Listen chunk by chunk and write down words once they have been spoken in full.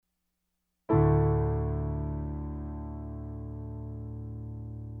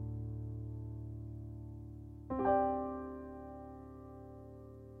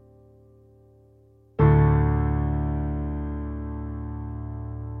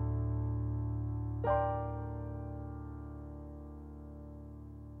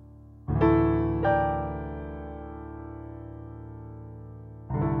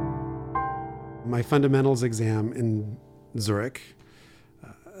my fundamentals exam in Zurich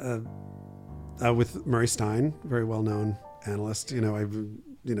with Murray Stein, very well-known analyst. I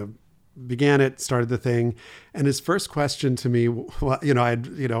began it, started the thing, and his first question to me, I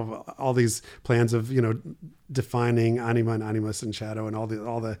had all these plans of defining anima and animus and shadow and all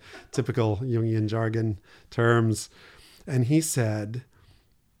the typical Jungian jargon terms, and he said,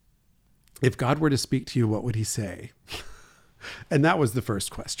 "If God were to speak to you, what would he say?" And that was the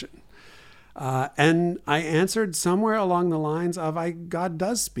first question. And I answered somewhere along the lines of, God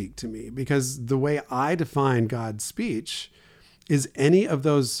does speak to me, because the way I define God's speech is any of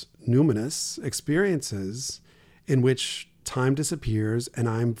those numinous experiences in which time disappears and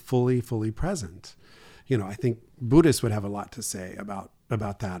I'm fully present. I think Buddhists would have a lot to say about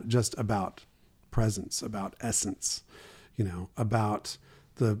that, just about presence, about essence, about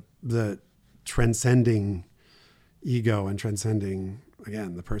the transcending ego and transcending,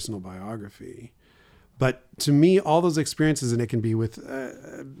 again, the personal biography. But to me, all those experiences, and it can be with,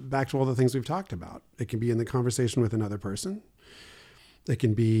 back to all the things we've talked about, it can be in the conversation with another person. It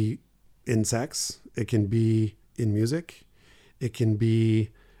can be in sex. It can be in music. It can be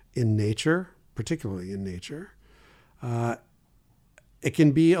in nature, particularly in nature. It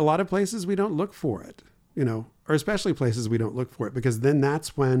can be a lot of places we don't look for it, or especially places we don't look for it, because then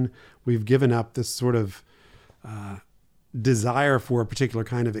that's when we've given up this sort of desire for a particular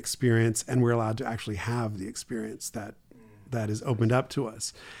kind of experience, and we're allowed to actually have the experience that is opened up to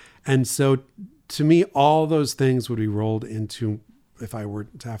us. And so to me, all those things would be rolled into, if I were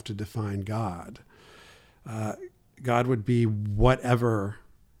to have to define God, God would be whatever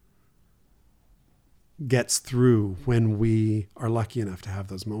gets through when we are lucky enough to have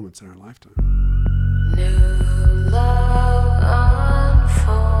those moments in our lifetime. New love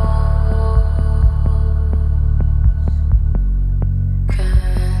unfolds,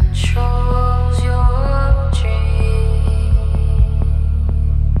 controls your dreams,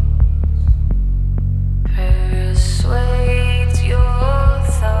 persuades your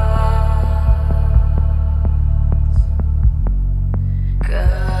thoughts,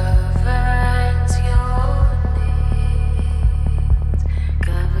 governs your needs,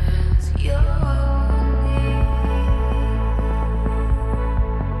 governs your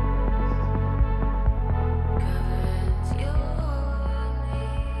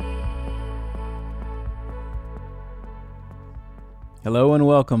Hello and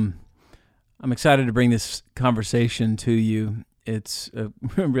welcome. I'm excited to bring this conversation to you. It's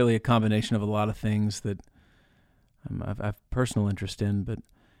really a combination of a lot of things that I've personal interest in, but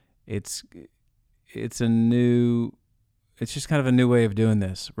it's just kind of a new way of doing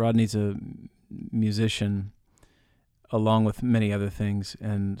this. Rodney's a musician along with many other things,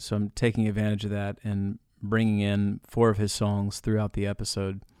 and so I'm taking advantage of that and bringing in 4 of his songs throughout the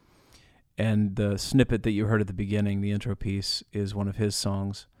episode. And the snippet that you heard at the beginning, the intro piece, is one of his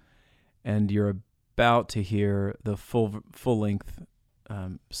songs. And you're about to hear the full-length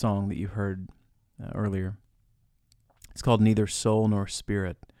song that you heard earlier. It's called Neither Soul Nor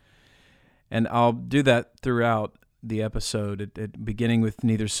Spirit. And I'll do that throughout the episode, beginning with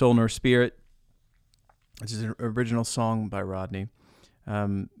Neither Soul Nor Spirit, which is an original song by Rodney.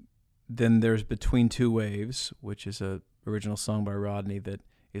 Then there's Between Two Waves, which is an original song by Rodney that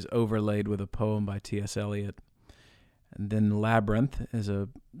is overlaid with a poem by T.S. Eliot. And then Labyrinth is a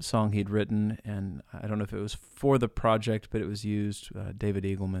song he'd written, and I don't know if it was for the project, but it was used. David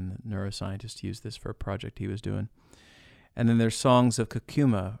Eagleman, the neuroscientist, used this for a project he was doing. And then there's Songs of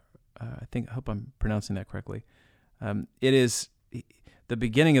Kakuma. I hope I'm pronouncing that correctly. It is the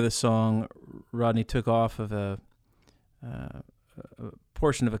beginning of the song. Rodney took off of a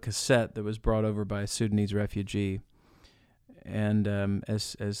portion of a cassette that was brought over by a Sudanese refugee. And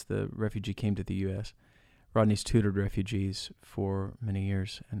as the refugee came to the U.S., Rodney's tutored refugees for many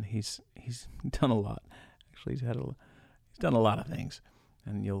years, and he's done a lot. Actually, he's done a lot of things,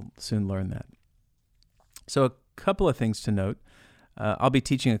 and you'll soon learn that. So a couple of things to note. I'll be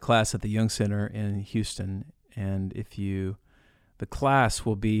teaching a class at the Young Center in Houston, and the class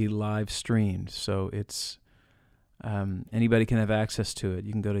will be live streamed, so it's anybody can have access to it.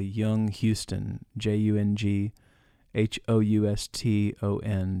 You can go to Young Houston, JUNGHOUSTON.org.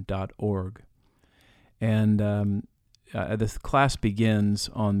 And this class begins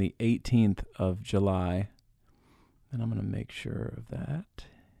on the 18th of July. And I'm going to make sure of that.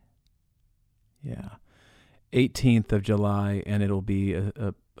 Yeah. 18th of July, and it'll be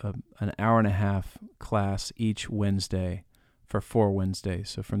an hour and a half class each Wednesday for 4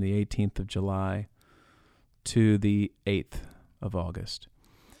 Wednesdays. So from the 18th of July to the 8th of August.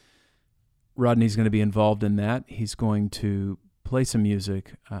 Rodney's going to be involved in that. He's going to play some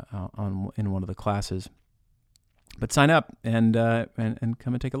music in one of the classes. But sign up and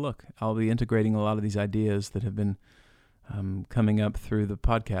come and take a look. I'll be integrating a lot of these ideas that have been coming up through the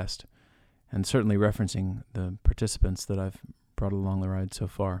podcast, and certainly referencing the participants that I've brought along the ride so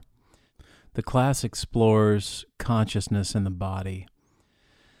far. The class explores consciousness in the body.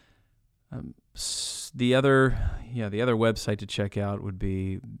 The other website to check out would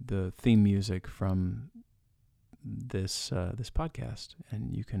be the theme music from this podcast,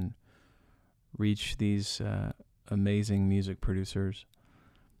 and you can reach these amazing music producers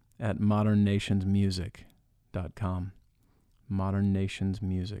at modernnationsmusic.com.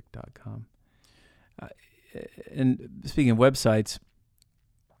 modernnationsmusic.com. And speaking of websites,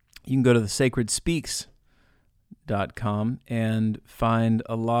 you can go to the sacredspeaks.com and find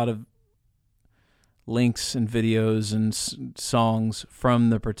a lot of links and videos and songs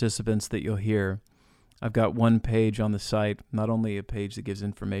from the participants that you'll hear. I've got one page on the site, not only a page that gives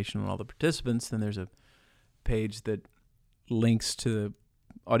information on all the participants, then there's a page that links to the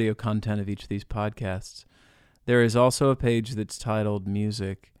audio content of each of these podcasts. There is also a page that's titled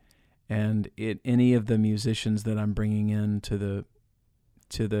Music, and any of the musicians that I'm bringing in to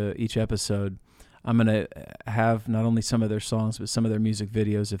each episode, I'm going to have not only some of their songs, but some of their music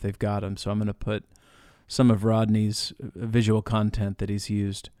videos if they've got them. So I'm going to put some of Rodney's visual content that he's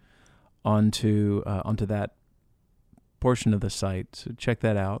used onto that portion of the site. So check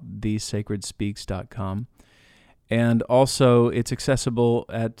that out, thesacredspeaks.com. And also, it's accessible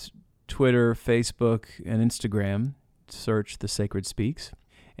at Twitter, Facebook, and Instagram. Search The Sacred Speaks.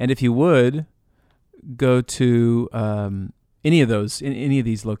 And if you would, go to any of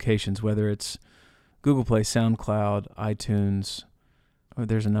these locations, whether it's Google Play, SoundCloud, iTunes, or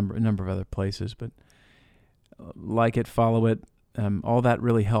there's a number of other places, but like it, follow it. All that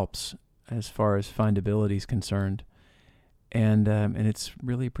really helps as far as findability is concerned, and it's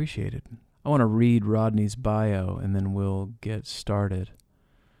really appreciated. I want to read Rodney's bio, and then we'll get started.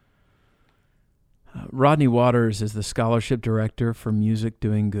 Rodney Waters is the Scholarship Director for Music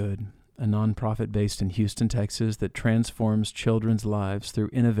Doing Good, a nonprofit based in Houston, Texas that transforms children's lives through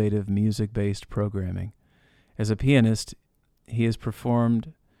innovative music-based programming. As a pianist, he has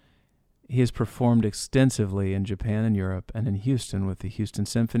performed extensively in Japan and Europe, and in Houston with the Houston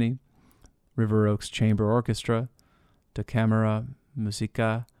Symphony, River Oaks Chamber Orchestra, Da Camera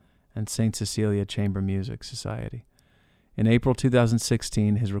Musica, and St. Cecilia Chamber Music Society. In April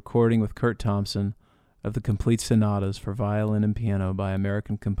 2016, his recording with Kurt Thompson of the complete sonatas for violin and piano by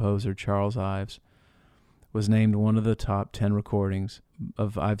American composer Charles Ives was named one of the top 10 recordings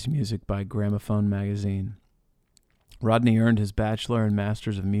of Ives' music by Gramophone magazine. Rodney earned his bachelor and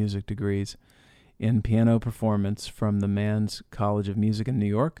master's of music degrees in piano performance from the Manns College of Music in New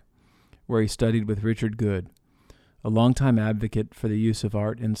York, where he studied with Richard Good. A longtime advocate for the use of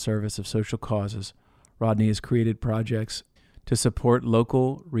art in service of social causes, Rodney has created projects to support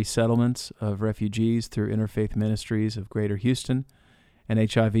local resettlements of refugees through interfaith ministries of Greater Houston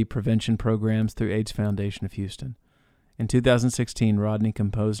and HIV prevention programs through AIDS Foundation of Houston. In 2016, Rodney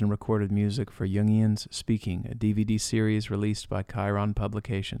composed and recorded music for Jungians Speaking, a DVD series released by Chiron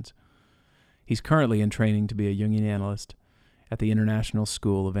Publications. He's currently in training to be a Jungian analyst at the International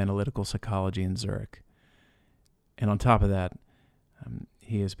School of Analytical Psychology in Zurich. And on top of that,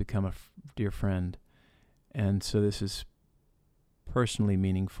 he has become a dear friend. And so this is personally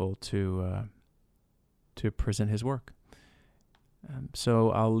meaningful to present his work.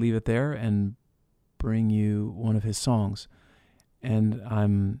 So I'll leave it there and bring you one of his songs. And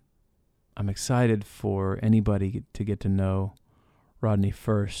I'm excited for anybody to get to know Rodney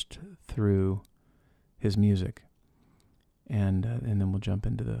first through his music. And then we'll jump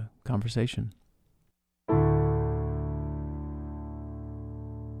into the conversation.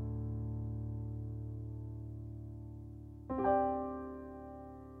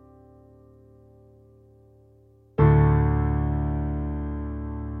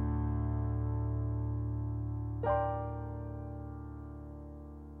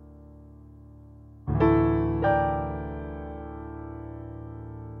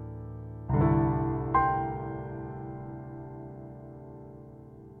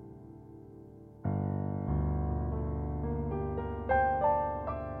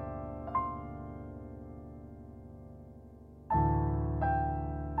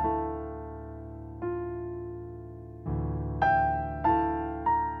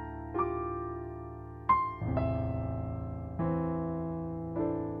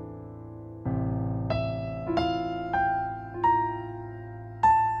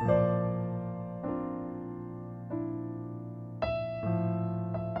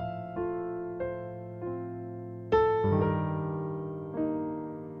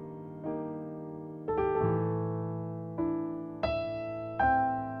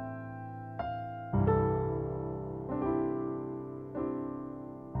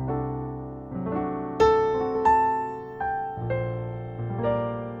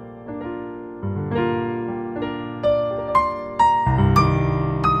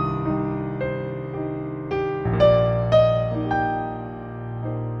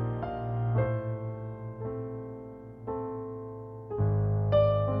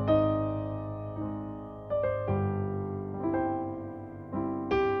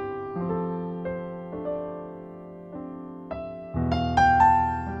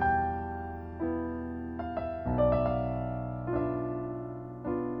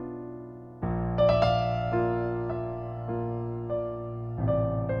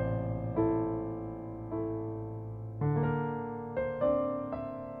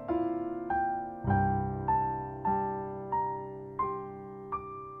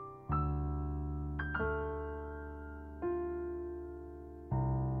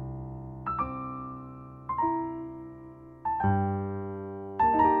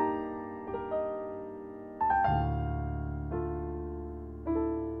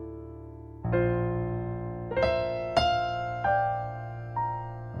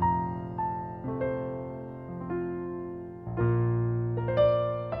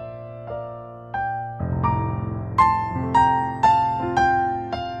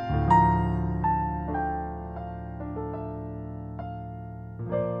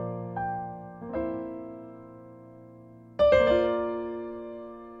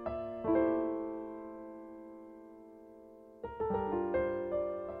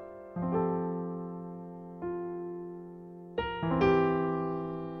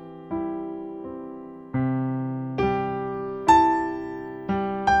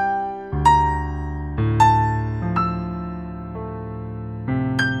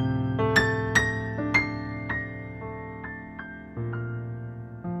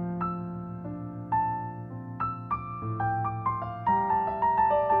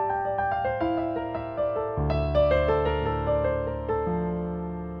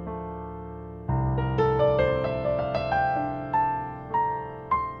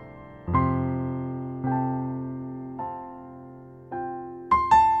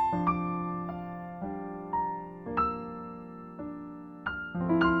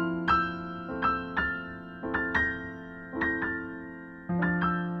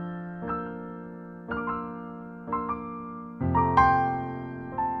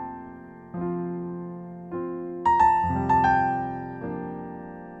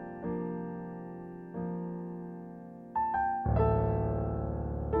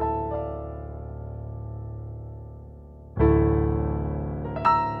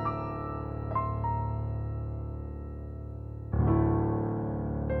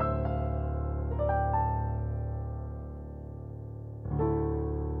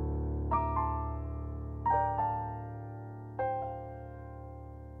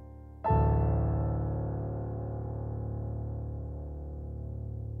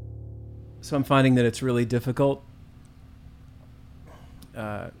 So I'm finding that it's really difficult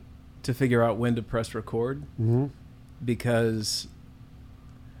to figure out when to press record because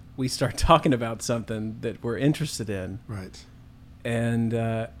we start talking about something that we're interested in. Right. And,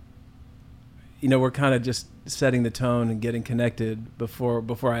 we're kind of just setting the tone and getting connected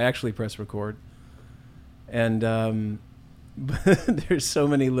before I actually press record. And there's so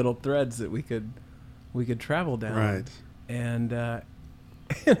many little threads that we could travel down. Right. And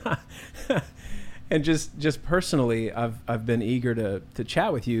and just personally, I've been eager to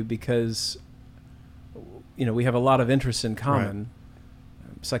chat with you because we have a lot of interests in common.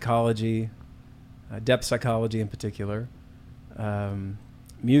 Right. Psychology, depth psychology in particular,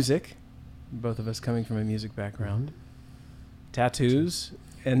 music, both of us coming from a music background, tattoos,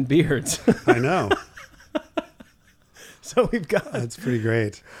 and beards. I know. So we've got. That's pretty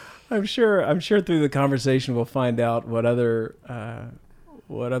great. I'm sure through the conversation we'll find out what other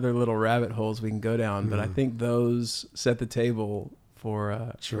little rabbit holes we can go down. But I think those set the table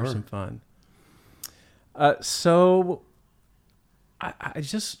for some fun. So I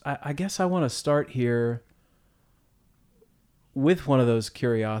guess I want to start here with one of those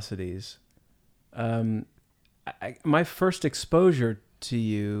curiosities. My first exposure to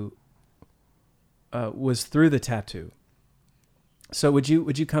you was through the tattoo. So would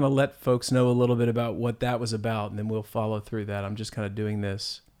you kind of let folks know a little bit about what that was about, and then we'll follow through that. I'm just kind of doing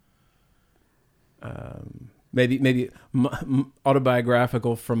this, maybe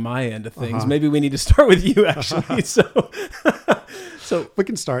autobiographical from my end of things. Maybe we need to start with you actually. So we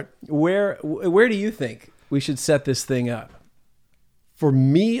can start. Where do you think we should set this thing up? For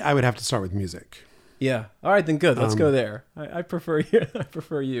me, I would have to start with music. Yeah. All right, then good. Let's go there. I prefer you. I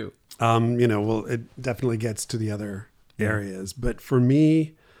prefer you. Well, it definitely gets to the other areas, but for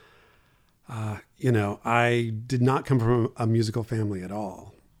me, I did not come from a musical family at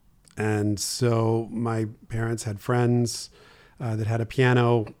all, and so my parents had friends that had a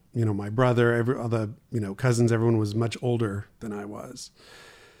piano. My brother, all the cousins, everyone was much older than I was,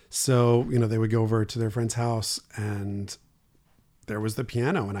 so they would go over to their friend's house, and there was the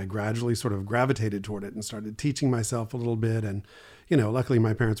piano, and I gradually sort of gravitated toward it and started teaching myself a little bit. And luckily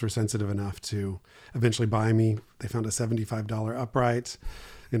my parents were sensitive enough to eventually buy me. They found a $75 upright,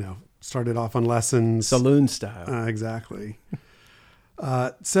 started off on lessons. Saloon style. Exactly.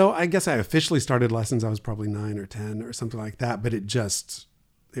 So I guess I officially started lessons. I was probably 9 or 10 or something like that, but it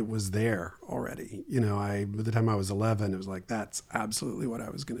was there already. By the time I was 11, it was like, that's absolutely what I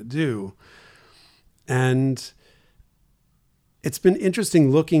was going to do. And it's been interesting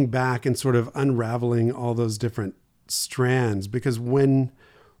looking back and sort of unraveling all those different strands, because when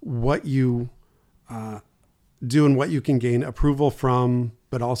what you do and what you can gain approval from,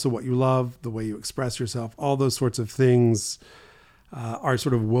 but also what you love, the way you express yourself, all those sorts of things are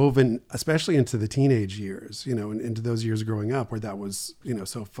sort of woven, especially into the teenage years, and into those years growing up where that was,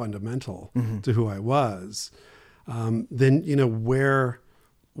 so fundamental to who I was. Then,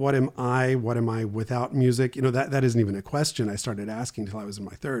 what am I without music? That isn't even a question I started asking till I was in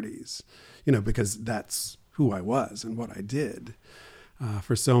my 30s, because that's who I was and what I did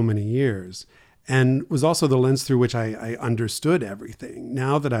for so many years, and was also the lens through which I understood everything.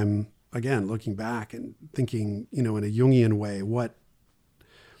 Now that I'm, again, looking back and thinking, in a Jungian way, what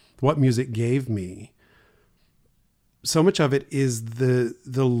music gave me, so much of it is the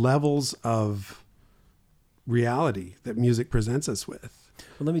levels of reality that music presents us with.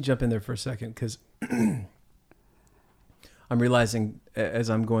 Well, let me jump in there for a second, because I'm realizing as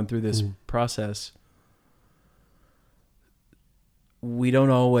I'm going through this process, we don't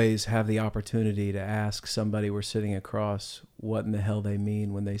always have the opportunity to ask somebody we're sitting across what in the hell they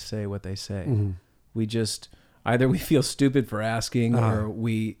mean when they say what they say. We just, either we feel stupid for asking, or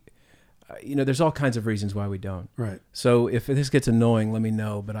we, there's all kinds of reasons why we don't. Right. So if this gets annoying, let me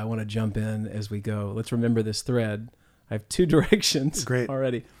know, but I want to jump in as we go. Let's remember this thread. I have 2 directions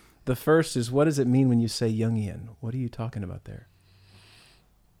already. The first is, what does it mean when you say Jungian? What are you talking about there?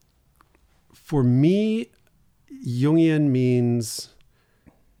 For me, Jungian means,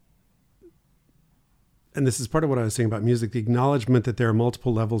 and this is part of what I was saying about music, the acknowledgement that there are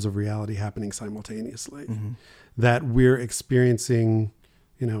multiple levels of reality happening simultaneously, that we're experiencing,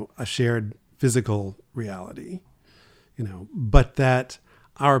 a shared physical reality, but that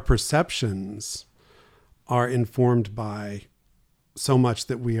our perceptions are informed by so much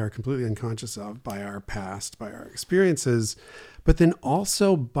that we are completely unconscious of, by our past, by our experiences, but then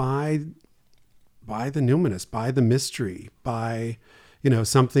also by the numinous, by the mystery, by,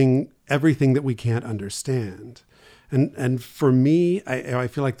 everything that we can't understand. And for me, I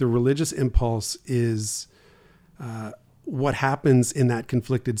feel like the religious impulse is what happens in that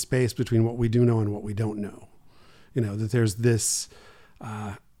conflicted space between what we do know and what we don't know. That there's this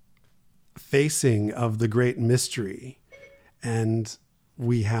facing of the great mystery, and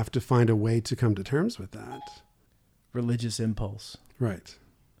we have to find a way to come to terms with that. Religious impulse. Right.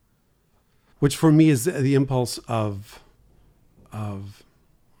 Which for me is the impulse of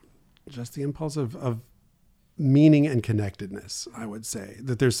just the impulse of meaning and connectedness, I would say.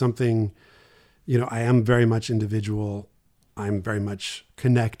 That there's something, I am very much individual. I'm very much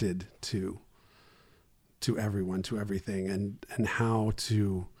connected to everyone, to everything, and how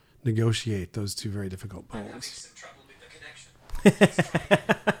to negotiate those two very difficult poles. I'm having some trouble with the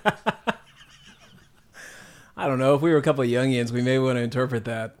connection. I don't know. If we were a couple of Jungians, we may want to interpret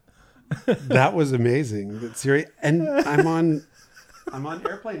that. That was amazing. That's Siri, and I'm on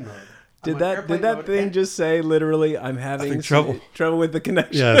airplane mode. Did that thing just say literally, I'm having trouble with the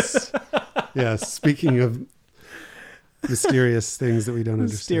connection? Yes. Yes. Speaking of mysterious things that we don't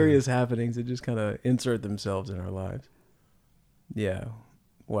understand. Mysterious happenings that just kind of insert themselves in our lives. Yeah.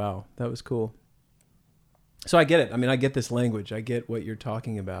 Wow. That was cool. So I get it. I mean, I get this language. I get what you're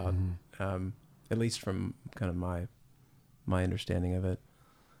talking about, at least from kind of my understanding of it.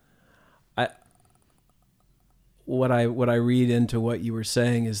 What I read into what you were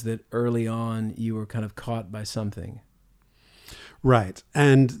saying is that early on you were kind of caught by something. Right.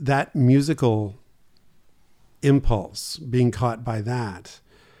 And that musical impulse, being caught by that,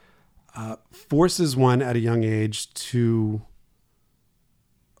 forces one at a young age to,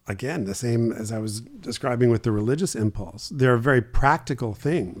 again, the same as I was describing with the religious impulse. There are very practical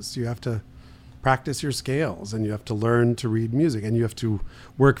things. You have to practice your scales, and you have to learn to read music, and you have to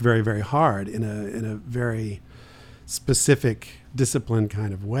work very, very hard in a very specific discipline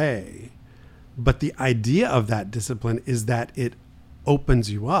kind of way. But the idea of that discipline is that it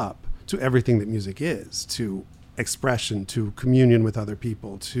opens you up to everything that music is, to expression, to communion with other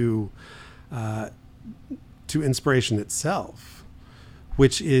people, to inspiration itself,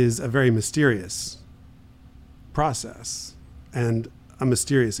 which is a very mysterious process and a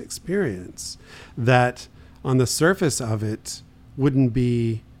mysterious experience that on the surface of it wouldn't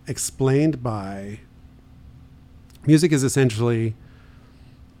be explained by. Music is essentially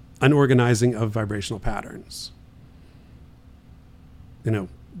an organizing of vibrational patterns.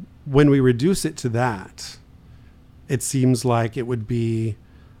 When we reduce it to that, it seems like it would be,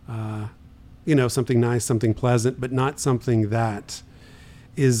 something nice, something pleasant, but not something that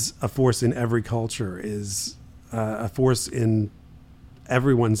is a force in every culture, is a force in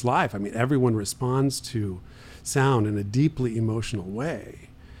everyone's life. I mean, everyone responds to sound in a deeply emotional way.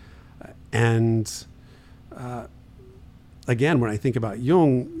 And again, when I think about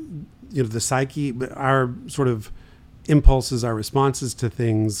Jung, the psyche, our sort of impulses, our responses to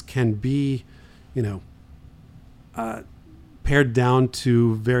things can be, pared down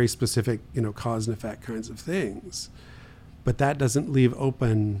to very specific, cause and effect kinds of things. But that doesn't leave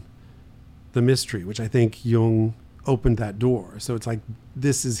open the mystery, which I think Jung opened that door. So it's like,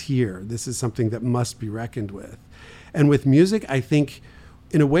 this is here. This is something that must be reckoned with. And with music, I think,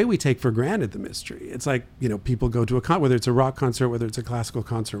 in a way, we take for granted the mystery. It's like, people go to whether it's a rock concert, whether it's a classical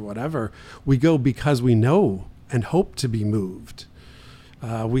concert, whatever, we go because we know and hope to be moved.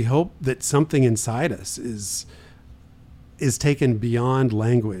 We hope that something inside us is taken beyond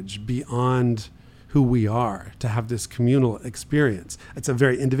language, beyond who we are, to have this communal experience. It's a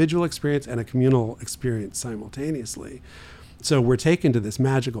very individual experience and a communal experience simultaneously. So we're taken to this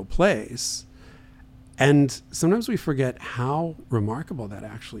magical place. And sometimes we forget how remarkable that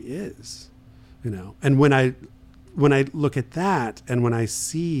actually is, And when I look at that, and when I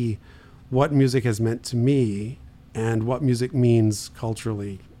see what music has meant to me, and what music means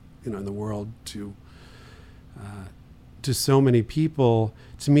culturally, in the world to so many people,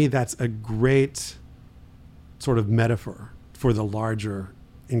 to me that's a great sort of metaphor for the larger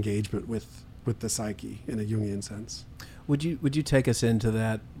engagement with the psyche in a Jungian sense. Would you take us into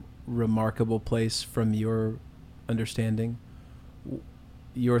that remarkable place from your understanding?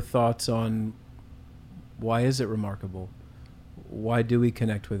 Your thoughts on why is it remarkable? Why do we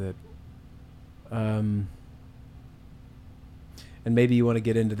connect with it? And maybe you want to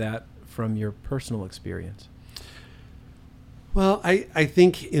get into that from your personal experience. Well, I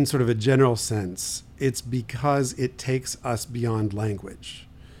think in sort of a general sense, it's because it takes us beyond language.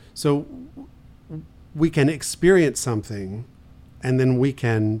 So we can experience something, and then we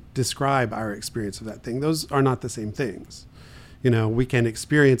can describe our experience of that thing. Those are not the same things. We can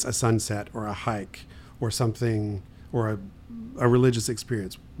experience a sunset or a hike or something, or a religious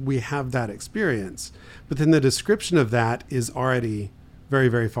experience. We have that experience, but then the description of that is already very,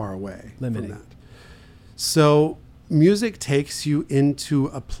 very far away limiting from that. So music takes you into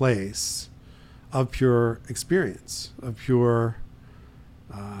a place of pure experience, of pure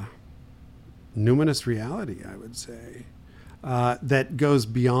numinous reality, I would say, that goes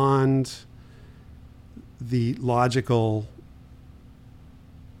beyond the logical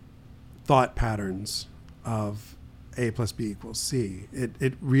thought patterns of A plus B equals C.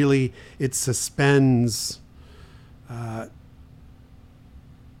 It really, it suspends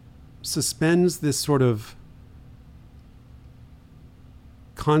this sort of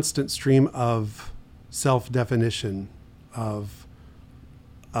constant stream of self-definition of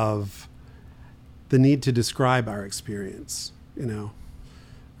the need to describe our experience,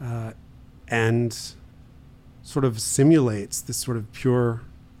 and sort of simulates this sort of pure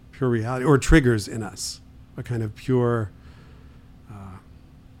reality, or triggers in us a kind of pure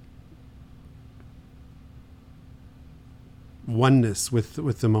oneness with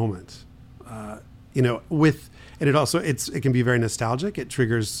the moment, and it can be very nostalgic. It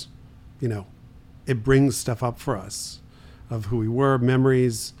triggers, it brings stuff up for us of who we were,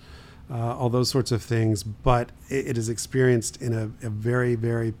 memories, all those sorts of things, but it is experienced in a very,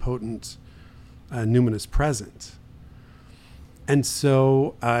 very potent numinous present. And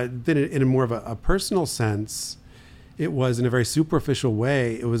so then in a more of a personal sense, it was, in a very superficial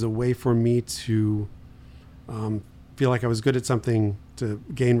way, it was a way for me to feel like I was good at something, to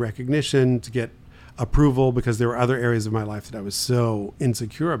gain recognition, to get approval, because there were other areas of my life that I was so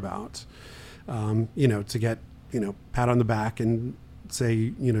insecure about, to get, pat on the back and say,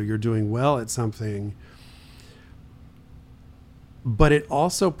 you're doing well at something. But it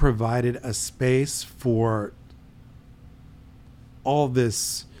also provided a space for all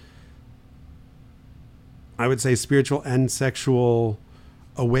this, I would say, spiritual and sexual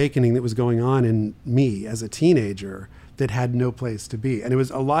awakening that was going on in me as a teenager that had no place to be. And it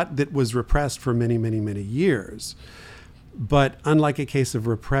was a lot that was repressed for many, many, many years. But unlike a case of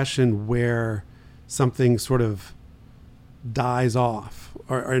repression where something sort of dies off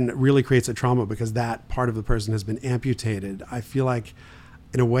and really creates a trauma because that part of the person has been amputated, I feel like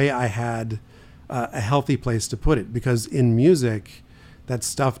in a way I had a healthy place to put it, because in music that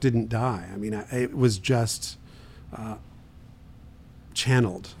stuff didn't die. I mean, it was just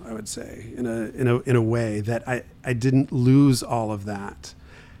channeled, I would say, in a way that I didn't lose all of that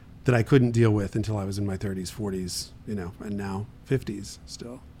I couldn't deal with until I was in my 30s, 40s, and now 50s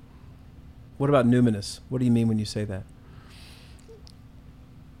still. What about numinous? What do you mean when you say that?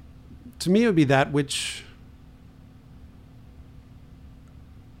 To me, it would be that which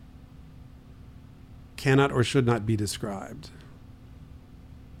cannot or should not be described.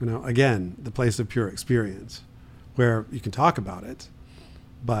 Again, the place of pure experience, where you can talk about it,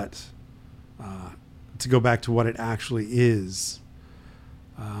 but to go back to what it actually is.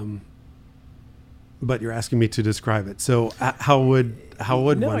 But you're asking me to describe it. So how would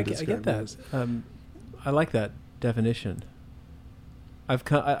one describe it? I get that. I like that definition.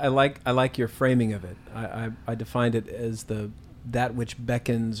 I like your framing of it. I defined it as that which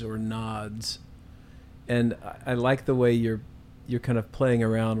beckons or nods, and I like the way you're kind of playing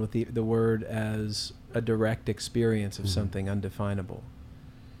around with the word as a direct experience of something undefinable.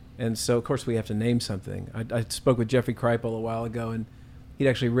 And so, of course, we have to name something. I spoke with Jeffrey Kripal a while ago, and he'd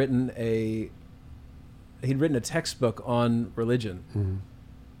actually written a textbook on religion. Mm-hmm.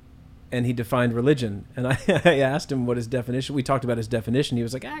 And he defined religion. And I asked him what his definition, we talked about his definition. He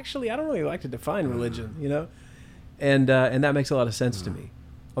was like, actually, I don't really like to define religion, And that makes a lot of sense to me.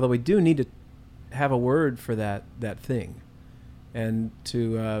 Although we do need to have a word for that thing. And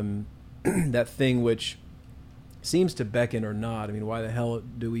to that thing which seems to beckon or nod. I mean, why the hell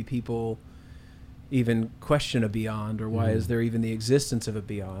do we people even question a beyond, or why is there even the existence of a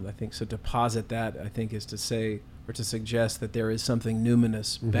beyond? I think so. To posit that, I think, is to say, or to suggest that there is something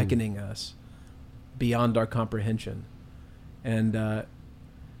numinous beckoning us beyond our comprehension. And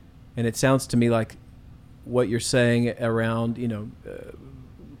it sounds to me like what you're saying around,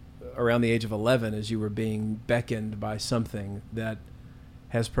 around the age of 11, as you were being beckoned by something that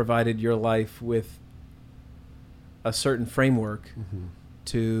has provided your life with a certain framework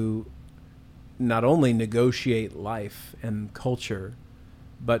to not only negotiate life and culture,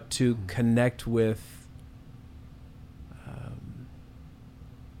 but to connect with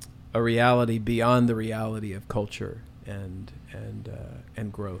a reality beyond the reality of culture and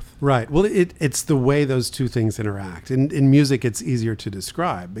growth. Right. Well, it's the way those two things interact. In music, it's easier to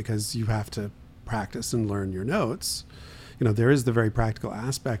describe because you have to practice and learn your notes. There is the very practical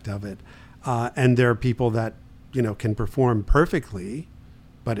aspect of it, and there are people that can perform perfectly,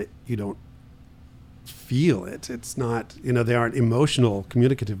 but you don't feel it. It's not, they aren't emotional,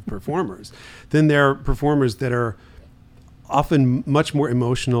 communicative performers. Then there are performers that are often much more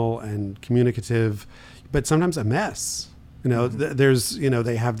emotional and communicative, but sometimes a mess. There's,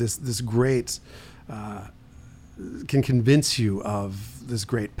 they have this great, can convince you of this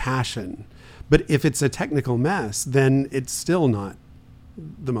great passion. But if it's a technical mess, then it's still not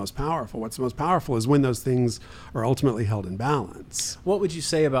the most powerful. What's most powerful is when those things are ultimately held in balance. What would you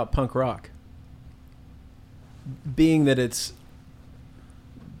say about punk rock? Being that it's,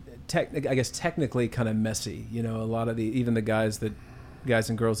 I guess, technically kind of messy. A lot of even the guys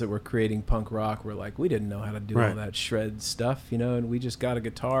and girls that were creating punk rock were like, we didn't know how to do all that shred stuff, and we just got a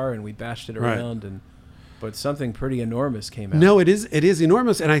guitar and we bashed it around, but something pretty enormous came out. No, it is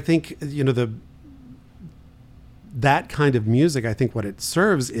enormous, and I think that kind of music, I think what it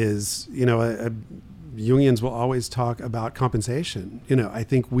serves is, Jungians will always talk about compensation. I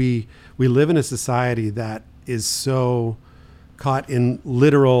think we live in a society that is so caught in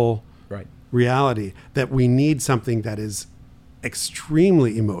literal reality that we need something that is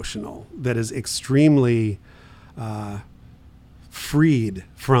extremely emotional, that is extremely freed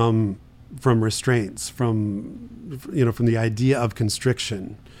from restraints, from the idea of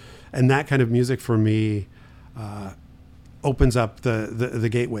constriction. And that kind of music for me opens up the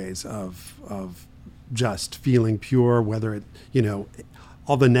gateways of just feeling pure, whether it,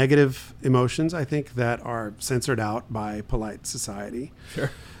 all the negative emotions, I think, that are censored out by polite society.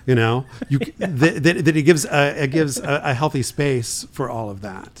 Sure. That it gives a healthy space for all of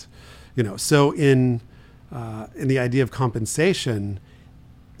that. So in the idea of compensation,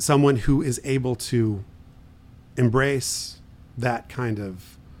 someone who is able to embrace that kind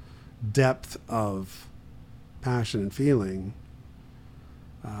of depth of passion and feeling,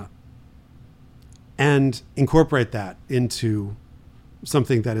 and incorporate that into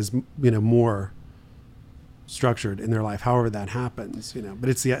something that is, more structured in their life, however that happens, but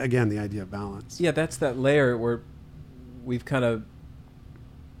it's the idea of balance. Yeah, that's that layer where we've kind of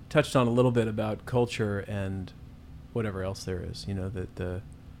touched on a little bit about culture and whatever else there is, the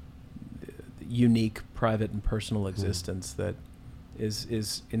unique private and personal existence that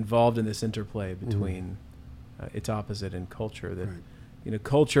is involved in this interplay between its opposite and culture, that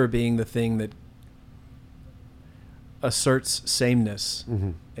culture being the thing that asserts sameness,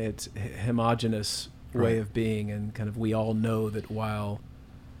 it's homogenous way of being, and kind of we all know that while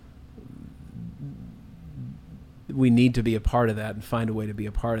we need to be a part of that and find a way to be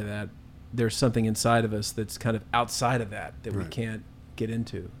a part of that, there's something inside of us that's kind of outside of that we can't get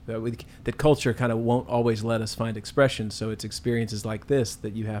into, that culture kind of won't always let us find expression. So it's experiences like this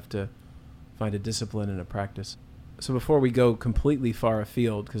that you have to find a discipline and a practice. So before we go completely far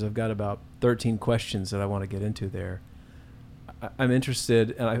afield, because I've got about 13 questions that I want to get into there, I'm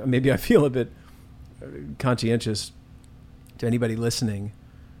interested, and maybe I feel a bit conscientious to anybody listening,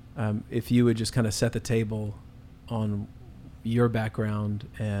 if you would just kind of set the table on your background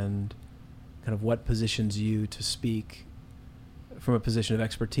and kind of what positions you to speak from a position of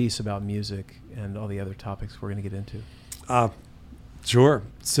expertise about music and all the other topics we're going to get into. Sure.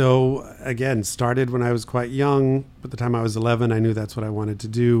 So again, started when I was quite young. By the time I was 11, I knew that's what I wanted to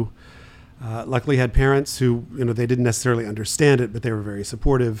do. Luckily had parents who, they didn't necessarily understand it, but they were very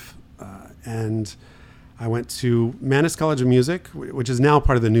supportive. And I went to Mannes College of Music, which is now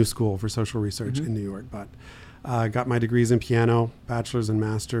part of the New School for Social Research in New York, but got my degrees in piano, bachelor's and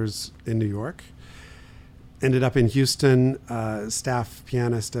master's in New York. Ended up in Houston, staff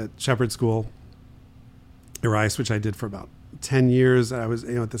pianist at Shepherd School, Rice, which I did for about 10 years. I was,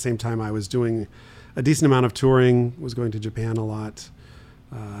 at the same time I was doing a decent amount of touring, was going to Japan a lot.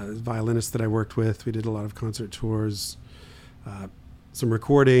 Violinists that I worked with, we did a lot of concert tours, some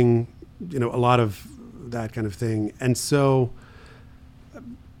recording, a lot of that kind of thing. And so,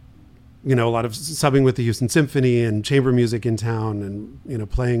 a lot of subbing with the Houston Symphony and chamber music in town, and,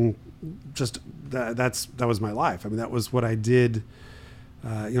 playing just that was my life. I mean, that was what I did.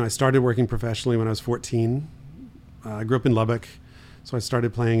 I started working professionally when I was 14. I grew up in Lubbock, so I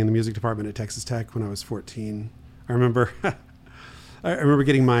started playing in the music department at Texas Tech when I was 14. I remember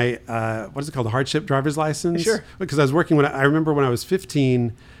getting my, what is it called? The hardship driver's license? Sure. Because I was working I remember when I was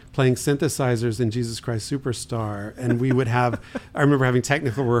 15 playing synthesizers in Jesus Christ Superstar. And we would have, I remember having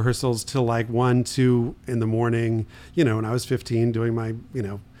technical rehearsals till like 1, 2 in the morning, when I was 15 doing my,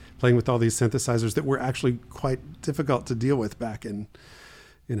 playing with all these synthesizers that were actually quite difficult to deal with back in,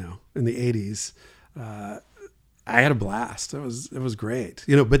 in the 80s. I had a blast. It was great,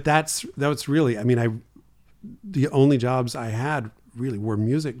 but that's really, the only jobs I had really were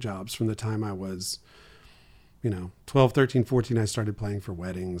music jobs from the time I was, 12, 13, 14. I started playing for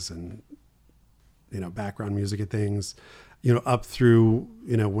weddings and, background music at things, up through,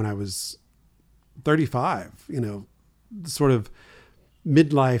 when I was 35, sort of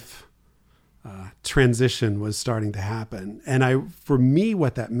midlife transition was starting to happen. And for me,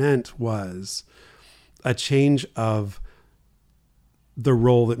 what that meant was a change of the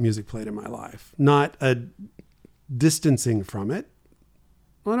role that music played in my life, not a distancing from it.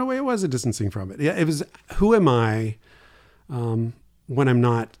 Well, in a way, it was a distancing from it. Yeah, it was, who am I when I'm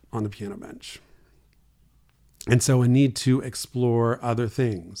not on the piano bench? And so I need to explore other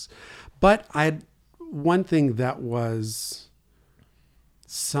things. But one thing that was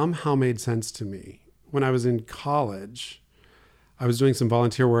somehow made sense to me when I was in college. I was doing some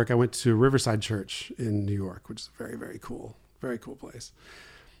volunteer work. I went to Riverside Church in New York, which is a very, very cool place.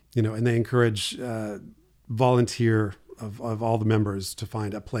 And they encourage volunteer of all the members to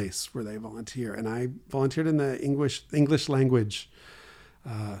find a place where they volunteer. And I volunteered in the English language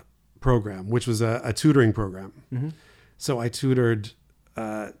program, which was a tutoring program. Mm-hmm. So I tutored,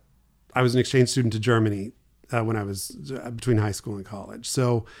 I was an exchange student to Germany when I was between high school and college.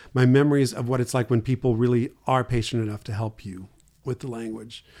 So my memories of what it's like when people really are patient enough to help you with the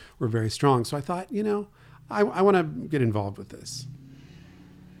language were very strong. So I thought, I want to get involved with this.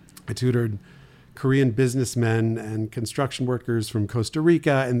 I tutored Korean businessmen and construction workers from Costa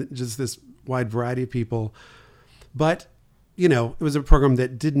Rica and just this wide variety of people. But, it was a program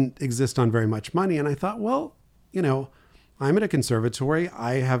that didn't exist on very much money. And I thought, well, I'm at a conservatory.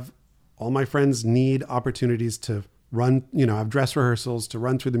 All my friends need opportunities to run, have dress rehearsals, to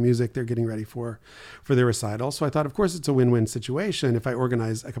run through the music they're getting ready for their recital. So I thought, of course, it's a win-win situation if I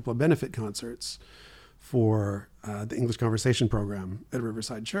organize a couple of benefit concerts for the English Conversation program at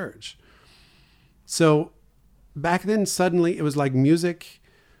Riverside Church. So back then, suddenly, it was like music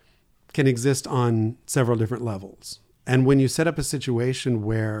can exist on several different levels. And when you set up a situation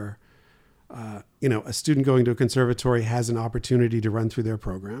where, a student going to a conservatory has an opportunity to run through their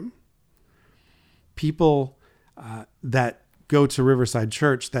program, people that go to Riverside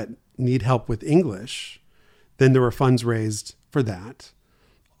Church that need help with English, then there were funds raised for that.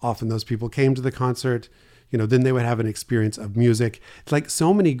 Often those people came to the concert, then they would have an experience of music. It's like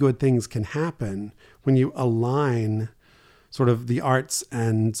so many good things can happen when you align sort of the arts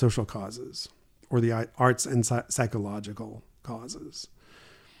and social causes, or the arts and psychological causes.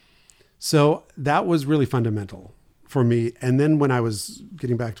 So that was really fundamental for me. And then when I was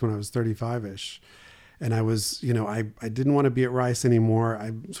getting back to when I was 35-ish, and I was, I didn't want to be at Rice anymore.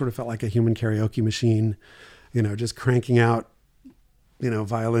 I sort of felt like a human karaoke machine, just cranking out,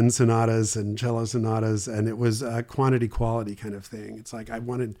 violin sonatas and cello sonatas. And it was a quantity quality kind of thing. It's like I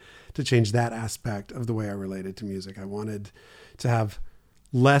wanted to change that aspect of the way I related to music. I wanted to have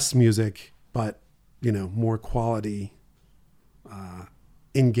less music, but, more quality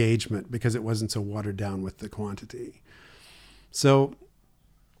engagement, because it wasn't so watered down with the quantity. So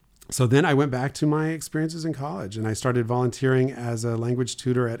then I went back to my experiences in college, and I started volunteering as a language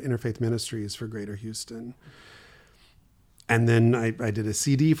tutor at Interfaith Ministries for Greater Houston. And then I did a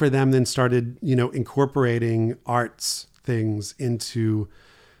CD for them, then started, incorporating arts things into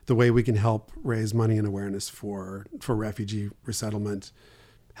the way we can help raise money and awareness for refugee resettlement,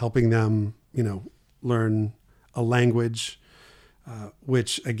 helping them, learn a language,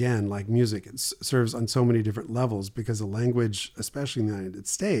 which again, like music, it serves on so many different levels, because a language, especially in the United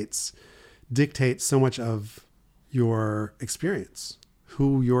States, dictates so much of your experience,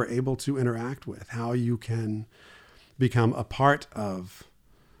 who you're able to interact with, how you can become a part of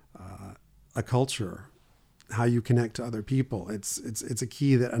a culture, how you connect to other people. It's a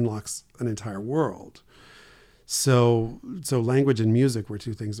key that unlocks an entire world. So language and music were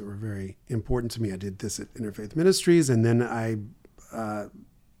two things that were very important to me. I did this at Interfaith Ministries, and then I,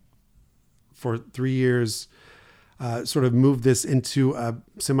 for 3 years, sort of moved this into a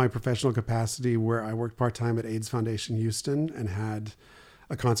semi-professional capacity where I worked part-time at AIDS Foundation Houston and had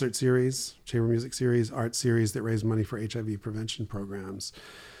a concert series, chamber music series, art series that raised money for HIV prevention programs.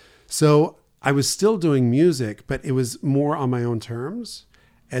 So I was still doing music, but it was more on my own terms,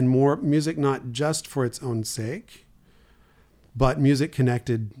 and more music not just for its own sake, but music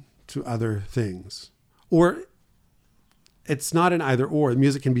connected to other things. Or it's not an either or.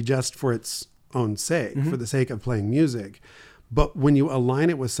 Music can be just for its own sake, for the sake of playing music. But when you align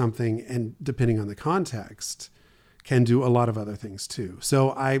it with something, and depending on the context, can do a lot of other things too.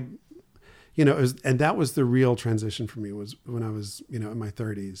 So and that was the real transition for me, was when I was, in my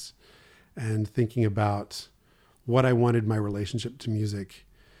 30s, and thinking about what I wanted my relationship to music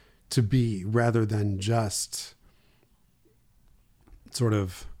to be, rather than just sort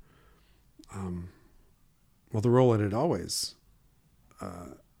of, the role it had always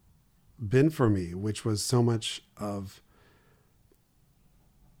been for me, which was so much of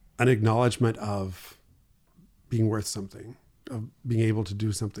an acknowledgement of being worth something, of being able to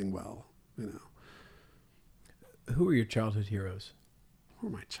do something well, you know. Who were your childhood heroes? Who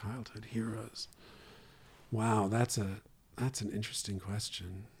were my childhood heroes? Wow, that's an interesting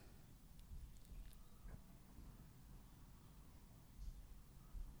question.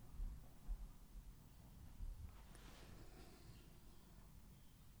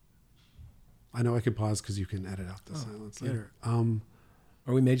 I know I could pause because you can edit out the silence later.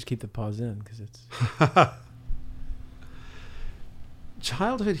 Or we may just keep the pause in because it's...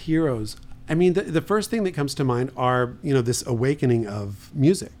 Childhood heroes. I mean, the first thing that comes to mind are, you know, this awakening of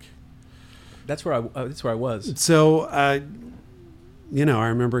music. That's where I was. So, you know, I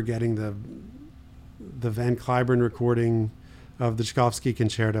remember getting the Van Cliburn recording of the Tchaikovsky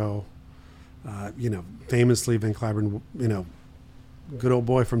Concerto. You know, famously Van Cliburn, you know, good old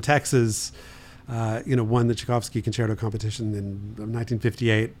boy from Texas, you know, won the Tchaikovsky Concerto competition in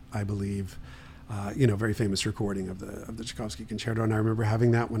 1958, I believe. You know, very famous recording of the Tchaikovsky Concerto. And I remember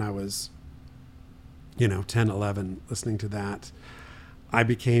having that when I was, you know, 10, 11, listening to that. I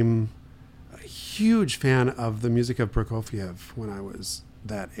became a huge fan of the music of Prokofiev when I was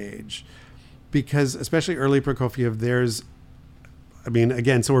that age, because especially early Prokofiev, I mean,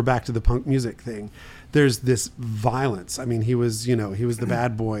 again, so we're back to the punk music thing. There's this violence. I mean, he was the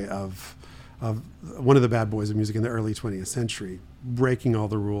bad boy of one of the bad boys of music in the early 20th century, breaking all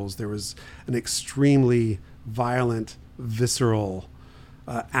the rules. There was an extremely violent, visceral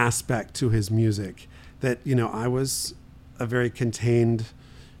aspect to his music that, you know, I was a very contained,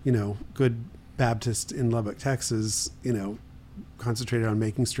 you know, good Baptist in Lubbock, Texas, you know, concentrated on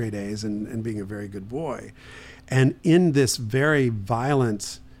making straight A's and being a very good boy. And in this very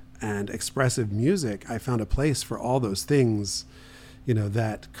violent and expressive music, I found a place for all those things, you know,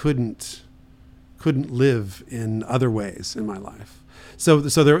 that couldn't live in other ways in my life. So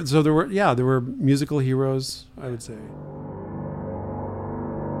there were musical heroes, I would say.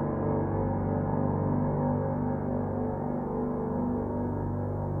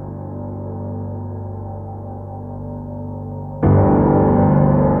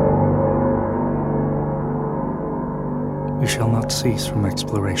 We shall not cease from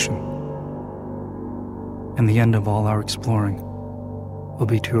exploration, and the end of all our exploring will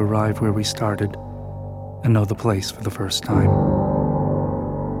be to arrive where we started and know the place for the first time.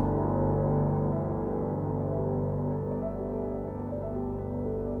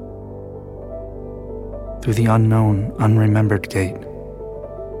 Through the unknown, unremembered gate,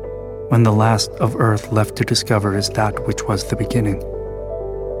 when the last of earth left to discover is that which was the beginning.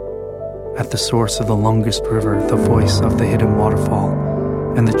 At the source of the longest river, the voice of the hidden waterfall,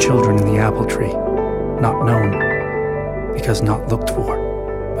 and the children in the apple tree, not known, because not looked for,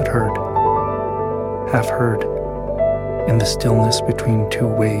 but heard, half heard, in the stillness between two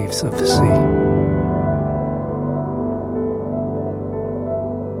waves of the sea.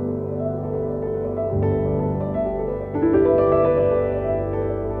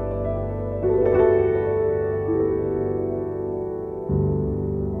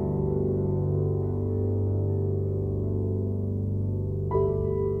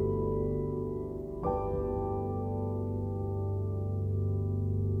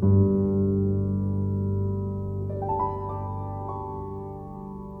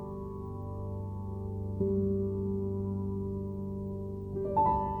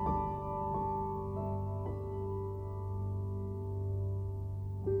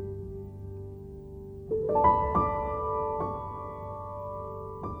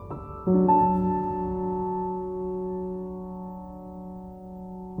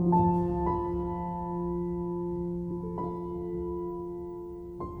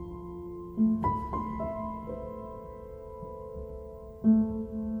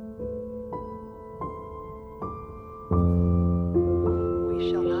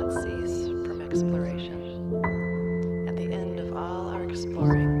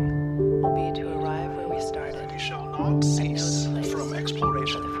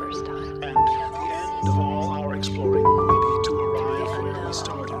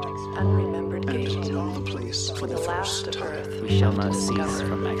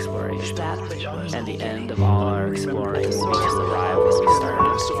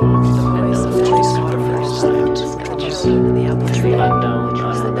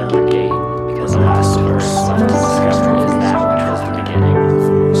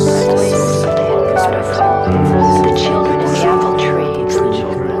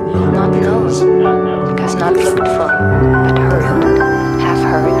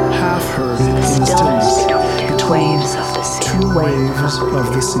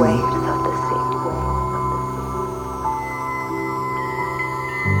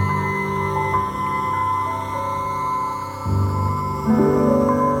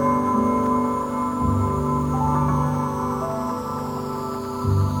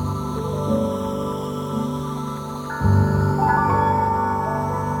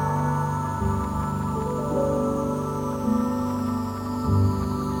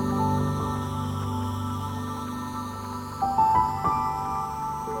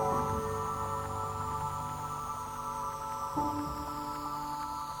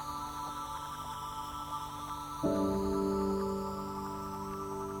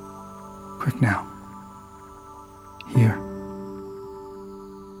 Quick now. Here.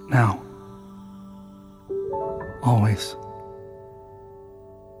 Now. Always.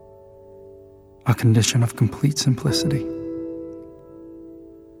 A condition of complete simplicity,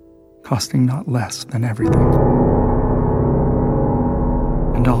 costing not less than everything.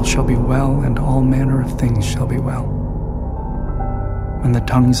 And all shall be well, and all manner of things shall be well. When the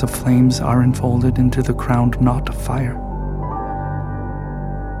tongues of flames are enfolded into the crowned knot of fire,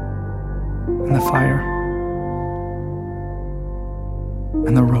 and the fire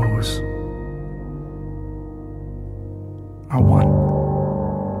and the rose are one.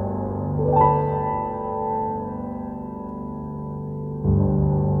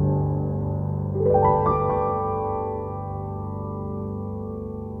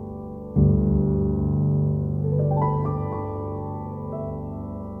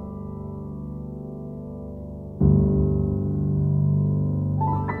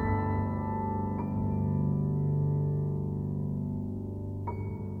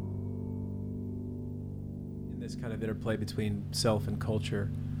 This kind of interplay between self and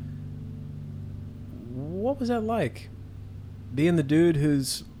culture. What was that like? Being the dude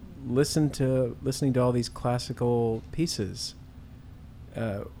who's listening to all these classical pieces.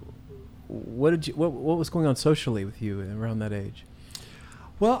 What was going on socially with you around that age?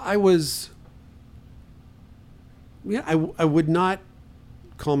 Well, I would not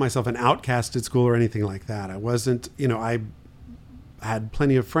call myself an outcast at school or anything like that. I wasn't, I had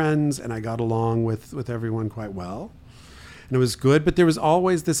plenty of friends and I got along with everyone quite well. And it was good, but there was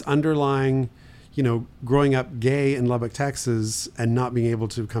always this underlying, growing up gay in Lubbock, Texas, and not being able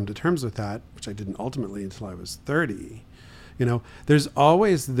to come to terms with that, which I didn't ultimately until I was 30. There's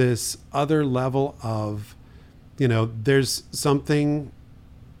always this other level of, there's something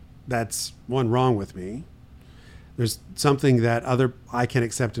that's wrong with me. There's something that I can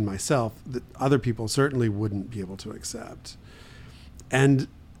accept in myself that other people certainly wouldn't be able to accept. And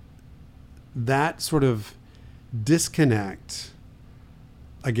that sort of disconnect,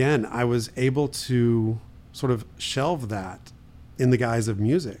 again, I was able to sort of shelve that in the guise of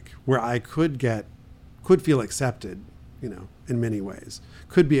music, where I could feel accepted, in many ways,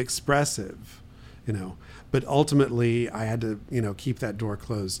 could be expressive, but ultimately I had to, keep that door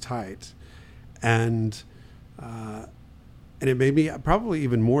closed tight. And it made me probably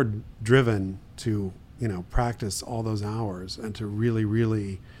even more driven to, practice all those hours and to really,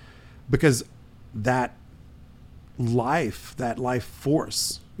 really, because that life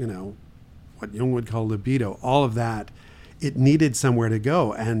force, what Jung would call libido, all of that, it needed somewhere to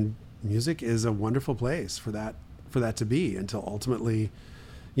go. And music is a wonderful place for that to be, until ultimately,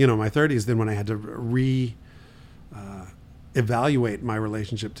 my 30s, then when I had to evaluate my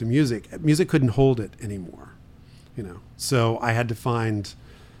relationship to music. Music couldn't hold it anymore, so I had to find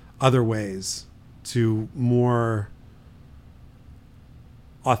other ways to more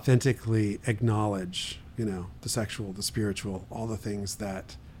authentically acknowledge, the sexual, the spiritual, all the things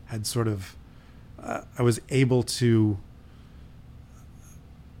that had sort of, I was able to,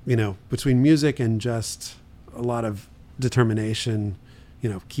 between music and just a lot of determination,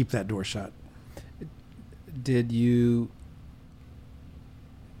 keep that door shut. Did you,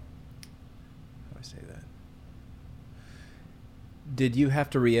 how do I say that? Did you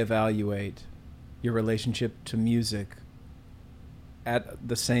have to reevaluate your relationship to music at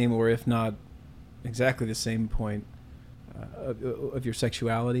the same, or if not exactly the same point of your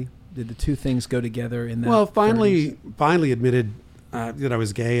sexuality? Did the two things go together in that? Well, finally admitted that I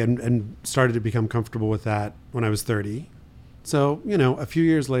was gay and started to become comfortable with that when I was 30. So, a few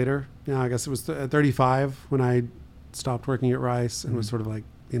years later, I guess it was 35 when I stopped working at Rice and was sort of like,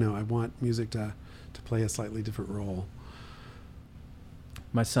 I want music to play a slightly different role.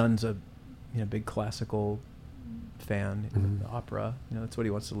 My son's a big classical fan, opera, that's what he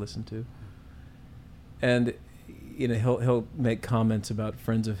wants to listen to. And, he'll make comments about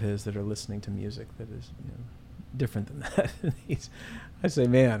friends of his that are listening to music that is, different than that. I say,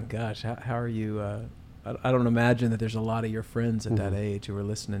 man, gosh, how are you, I don't imagine that there's a lot of your friends at that age who are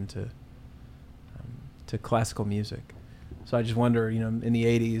listening to classical music. So I just wonder, in the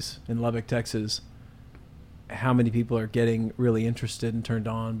 80s in Lubbock, Texas, how many people are getting really interested and turned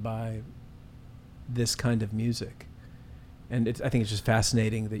on by this kind of music. And I think it's just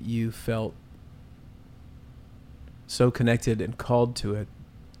fascinating that you felt so connected and called to it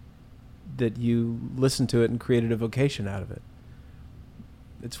that you listened to it and created a vocation out of it.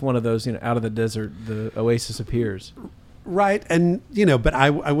 It's one of those, out of the desert, the oasis appears. Right. And, but I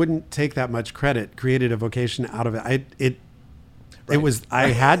wouldn't take that much credit, created a vocation out of it. It was, I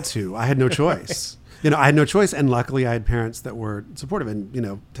had to, I had no choice. I had no choice. And luckily I had parents that were supportive.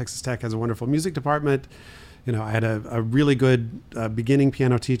 And, Texas Tech has a wonderful music department. I had a really good beginning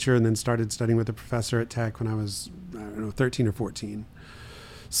piano teacher and then started studying with a professor at Tech when I was, 13 or 14.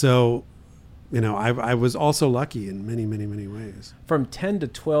 So, I was also lucky in many, many, many ways. From 10 to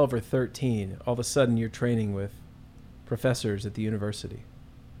 12 or 13, all of a sudden you're training with professors at the university.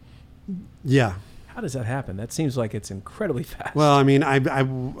 Yeah. How does that happen? That seems like it's incredibly fast. Well,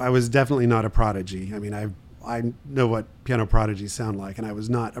 I was definitely not a prodigy. I know what piano prodigies sound like, and I was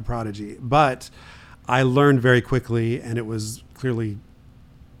not a prodigy. But I learned very quickly, and it was clearly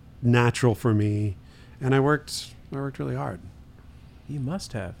natural for me. And I worked really hard. You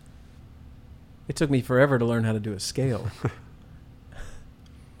must have. It took me forever to learn how to do a scale.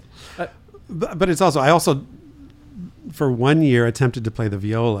 But it's also, I also, for 1 year, attempted to play the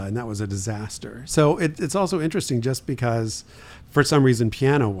viola, and that was a disaster. So it's also interesting just because, for some reason,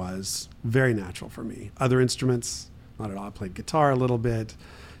 piano was very natural for me. Other instruments, not at all. I played guitar a little bit,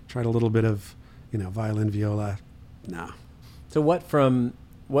 tried a little bit of, violin, viola. No. So what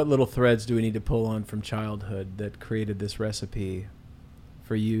little threads do we need to pull on from childhood that created this recipe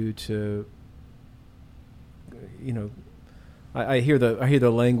for you to, I hear the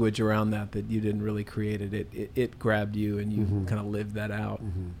language around that you didn't really create it. It grabbed you and you kind of lived that out.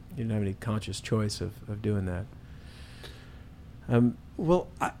 Mm-hmm. You didn't have any conscious choice of doing that. Well,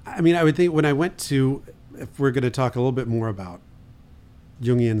 I would think when I went to, if we're going to talk a little bit more about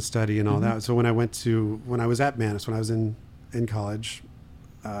Jungian study and all that. So when I was at Manus, when I was in college,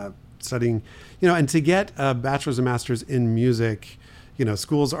 studying, and to get a bachelor's and master's in music,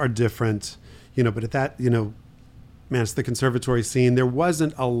 schools are different, but at that, Manus, the conservatory scene, there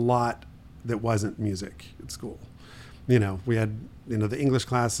wasn't a lot that wasn't music at school. We had, the English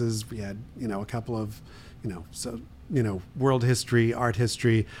classes, we had, a couple of, world history, art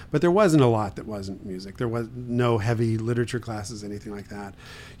history, but there wasn't a lot that wasn't music. There was no heavy literature classes, anything like that,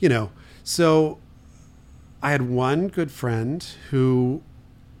 So I had one good friend who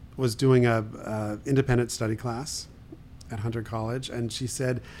was doing a independent study class at Hunter College, and she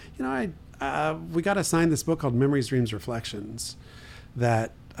said, we got assigned this book called Memories, Dreams, Reflections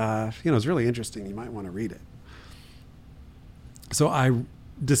that, is really interesting. You might want to read it. So I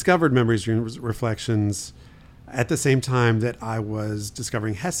discovered Memories, Dreams, Reflections at the same time that I was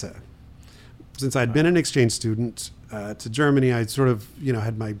discovering Hesse. Since I'd been an exchange student to Germany, I sort of,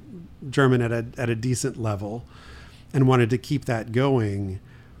 had my German at a decent level and wanted to keep that going.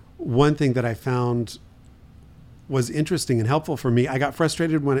 One thing that I found was interesting and helpful for me, I got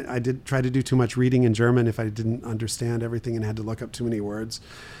frustrated when I did try to do too much reading in German if I didn't understand everything and had to look up too many words.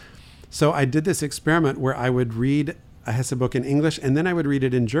 So I did this experiment where I would read a Hesse book in English and then I would read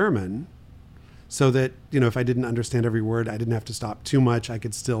it in German so that, if I didn't understand every word, I didn't have to stop too much. I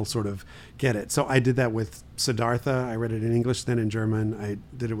could still sort of get it. So I did that with Siddhartha. I read it in English, then in German. I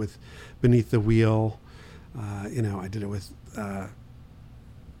did it with Beneath the Wheel. I did it with...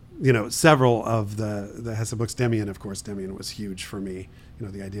 several of the Hesse books. Demian, of course, Demian was huge for me.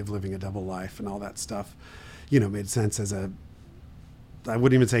 The idea of living a double life and all that stuff, made sense as I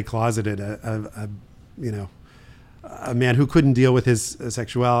wouldn't even say closeted, a man who couldn't deal with his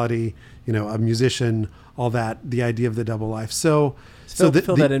sexuality, a musician, all that, the idea of the double life. So fill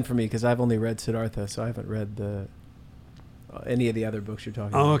that in for me, because I've only read Siddhartha, so I haven't read any of the other books you're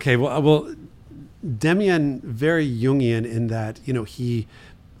talking about. Oh, okay. Well, Demian, very Jungian in that, he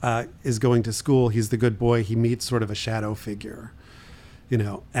is going to school. He's the good boy. He meets sort of a shadow figure,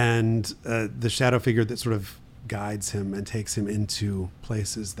 and the shadow figure that sort of guides him and takes him into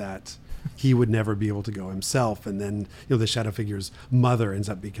places that he would never be able to go himself. And then, the shadow figure's mother ends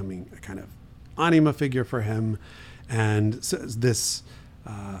up becoming a kind of anima figure for him. And so this,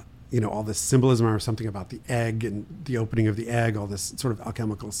 all this symbolism or something about the egg and the opening of the egg, all this sort of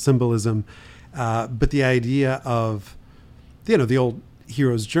alchemical symbolism. But the idea of, the old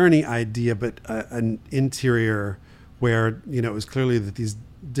hero's journey idea, but an interior where, it was clearly that these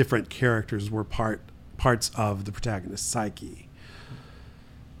different characters were parts of the protagonist's psyche.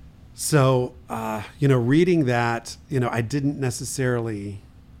 So, reading that, I didn't necessarily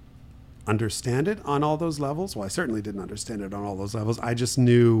understand it on all those levels. Well, I certainly didn't understand it on all those levels. I just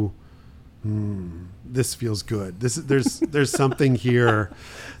knew, this feels good. There's something here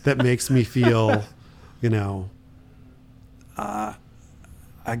that makes me feel,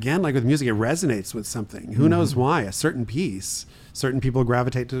 again, like with music, it resonates with something. Who knows why? A certain piece, certain people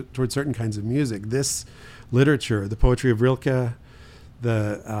gravitate towards certain kinds of music. This literature, the poetry of Rilke,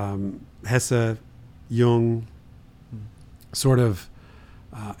 the Hesse, Jung, sort of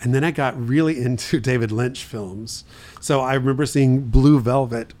And then I got really into David Lynch films. So I remember seeing Blue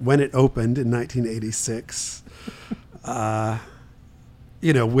Velvet when it opened in 1986,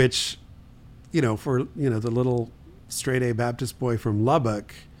 which, for, the little straight A Baptist boy from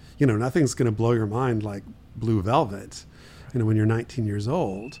Lubbock, nothing's going to blow your mind like Blue Velvet, when you're 19 years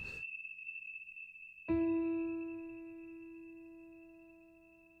old.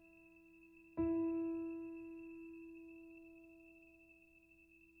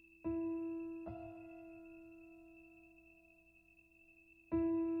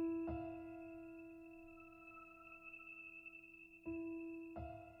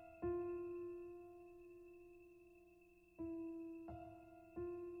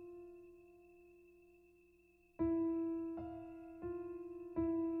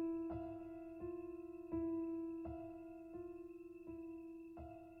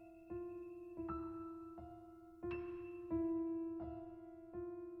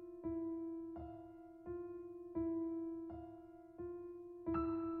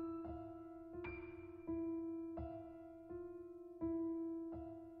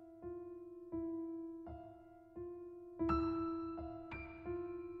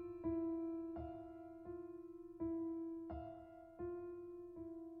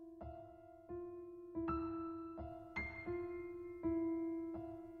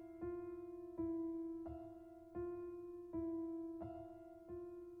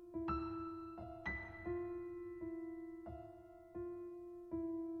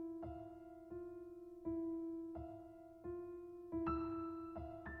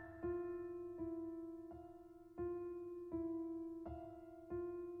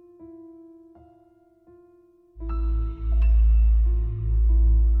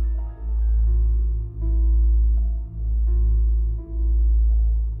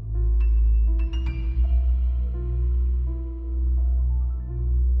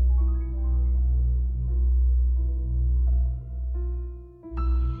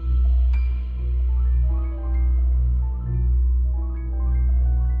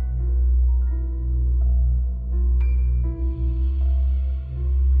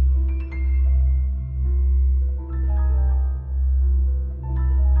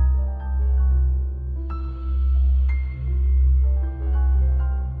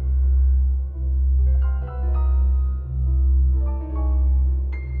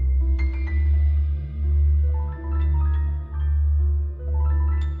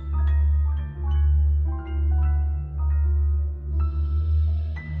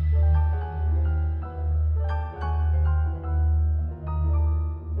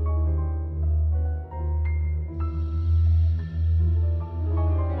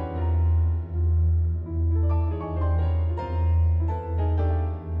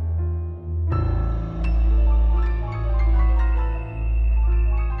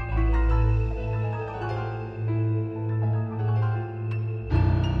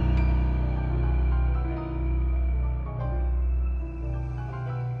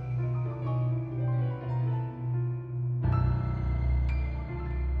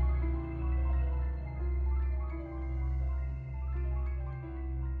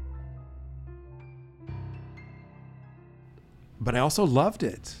 But I also loved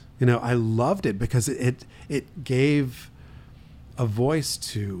it. I loved it because it gave a voice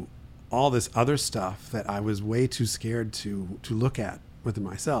to all this other stuff that I was way too scared to look at within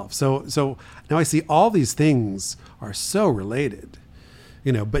myself. So now I see all these things are so related,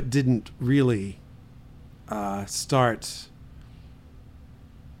 but didn't really start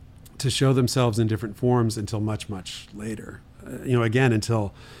to show themselves in different forms until much, much later. Again,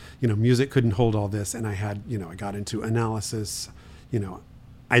 until music couldn't hold all this, and I had, I got into analysis.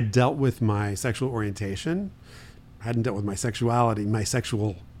 I dealt with my sexual orientation. I hadn't dealt with my sexuality, my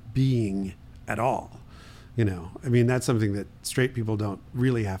sexual being at all. That's something that straight people don't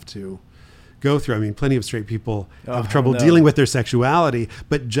really have to go through. Plenty of straight people have trouble dealing with their sexuality,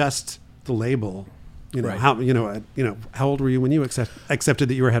 but just the label. Right. How old were you when you accepted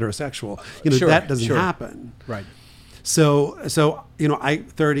that you were heterosexual? That doesn't happen. Right. So I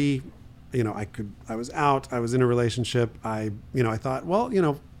 30, I was out, I was in a relationship. I thought,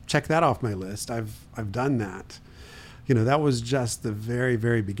 well, check that off my list. I've done that. That was just the very,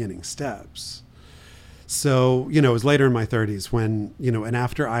 very beginning steps. So, it was later in my 30s when, and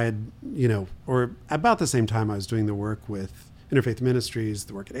after I had, or about the same time I was doing the work with Interfaith Ministries,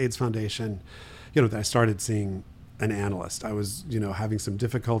 the work at AIDS Foundation, that I started seeing an analyst. I was, having some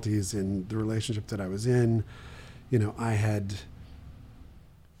difficulties in the relationship that I was in. There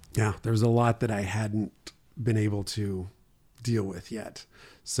was a lot that I hadn't been able to deal with yet.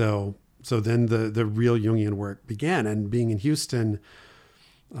 So then the real Jungian work began. And being in Houston,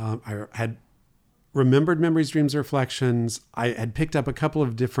 I had remembered memories, dreams, reflections. I had picked up a couple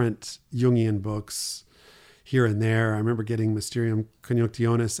of different Jungian books here and there. I remember getting Mysterium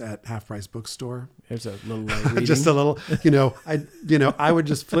Conjunctionis at Half Price Bookstore. There's a little reading. Just a little, I would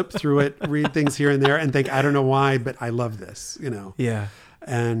just flip through it, read things here and there, and think, I don't know why, but I love this, Yeah.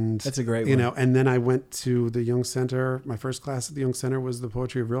 And That's a great one. And then I went to the Jung Center. My first class at the Jung Center was the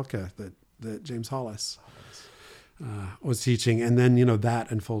poetry of Rilke that James Hollis was teaching, and then that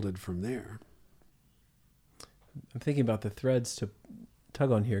unfolded from there. I'm thinking about the threads to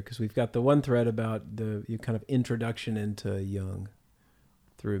tug on here, because we've got the one thread about the kind of introduction into Jung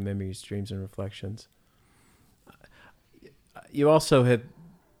through memories, dreams, and reflections. You also have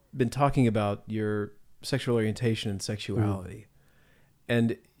been talking about your sexual orientation and sexuality.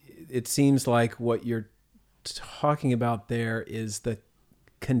 And it seems like what you're talking about there is the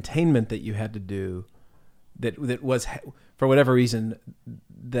containment that you had to do that was, for whatever reason,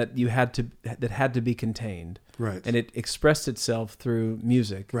 that had to be contained. Right. And it expressed itself through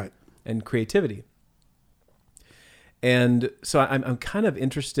music. Right. And creativity. And so I'm kind of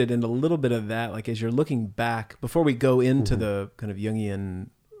interested in a little bit of that, like as you're looking back, before we go into the kind of Jungian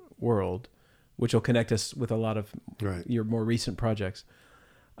world, which will connect us with a lot of your more recent projects.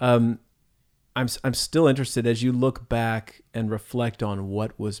 I'm still interested as you look back and reflect on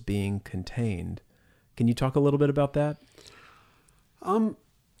what was being contained. Can you talk a little bit about that?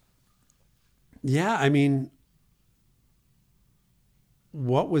 Yeah, I mean,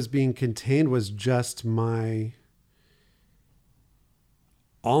 what was being contained was just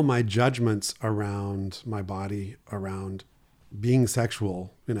all my judgments around my body, around being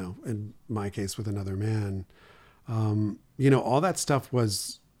sexual, in my case with another man. All that stuff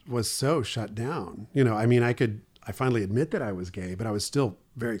was so shut down. I mean, I finally admit that I was gay, but I was still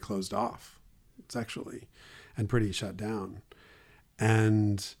very closed off sexually and pretty shut down.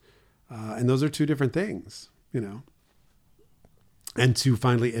 And those are two different things, and to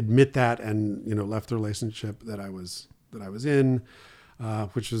finally admit that and, left the relationship that I was in,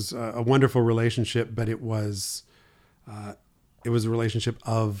 which was a wonderful relationship, but it was a relationship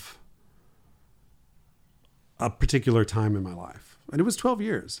of a particular time in my life. And it was 12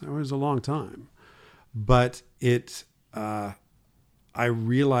 years. It was a long time, but I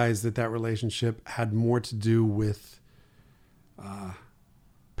realized that relationship had more to do with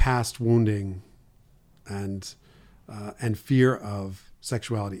past wounding and fear of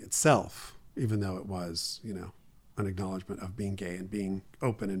sexuality itself, even though it was, an acknowledgement of being gay and being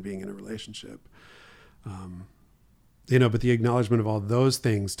open and being in a relationship. But the acknowledgement of all those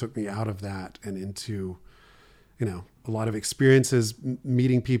things took me out of that and into, a lot of experiences,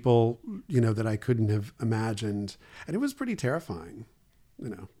 meeting people, that I couldn't have imagined. And it was pretty terrifying,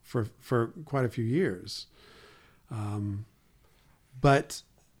 for quite a few years. But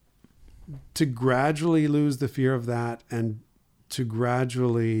to gradually lose the fear of that and to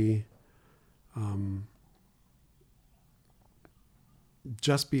gradually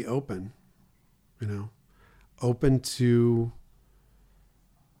just be open, open to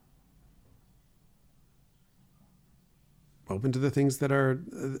the things that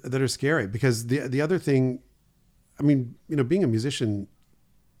are scary. Because the other thing, I mean, being a musician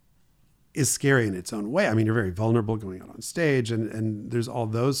is scary in its own way. I mean, you're very vulnerable going out on stage and there's all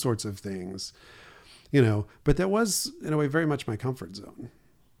those sorts of things, but that was in a way very much my comfort zone,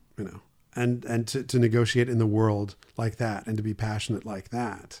 and to negotiate in the world like that and to be passionate like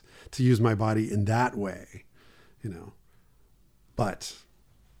that, to use my body in that way, but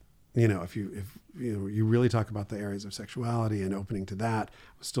if you really talk about the areas of sexuality and opening to that,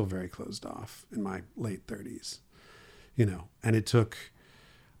 I was still very closed off in my late 30s, and it took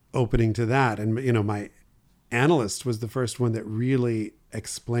opening to that. And, my analyst was the first one that really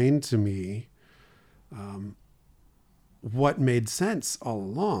explained to me what made sense all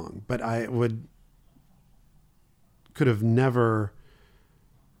along, but I could have never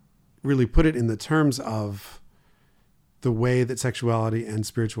really put it in the terms of the way that sexuality and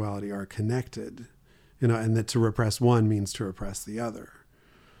spirituality are connected, and that to repress one means to repress the other.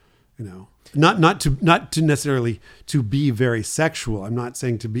 Not to necessarily to be very sexual. I'm not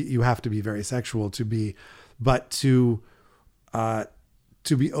saying you have to be very sexual to be, but to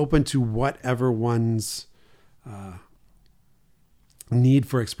be open to whatever one's need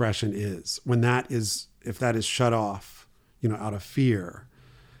for expression is. If that is shut off, out of fear,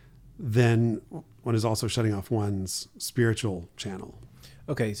 then one is also shutting off one's spiritual channel.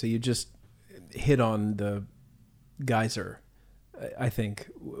 Okay, so you just hit on the geyser. I think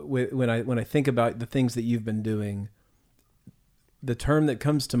when I think about the things that you've been doing, the term that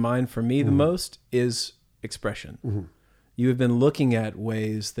comes to mind for me the most is expression. You have been looking at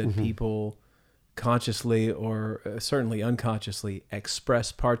ways that people consciously or certainly unconsciously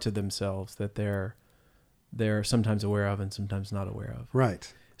express parts of themselves that they're sometimes aware of and sometimes not aware of.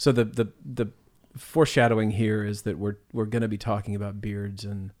 Right. So the foreshadowing here is that we're going to be talking about beards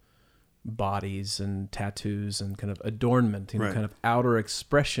and bodies and tattoos and kind of adornment, Right. kind of outer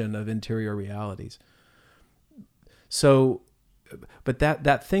expression of interior realities. So, but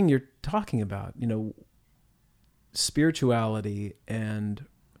that thing you're talking about, spirituality and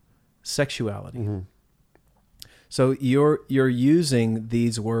sexuality. So you're using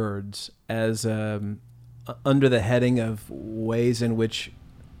these words as under the heading of ways in which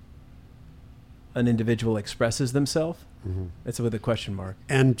an individual expresses themselves. It's with a question mark.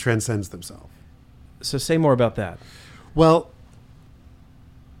 And transcends themselves. So say more about that. Well,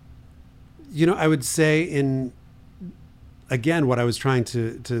 I would say again, what I was trying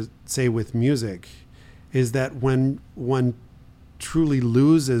to say with music is that when one truly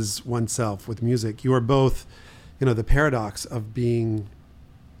loses oneself with music, you are both, the paradox of being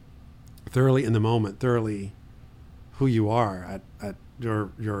thoroughly in the moment, thoroughly who you are at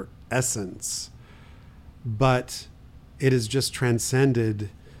your essence, but it has just transcended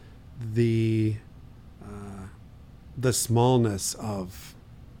the smallness of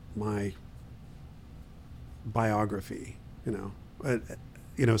my biography.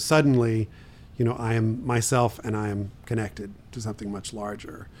 Suddenly, I am myself and I am connected to something much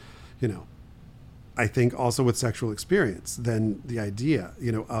larger. I think also with sexual experience, then the idea,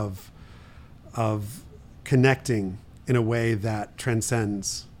 of connecting in a way that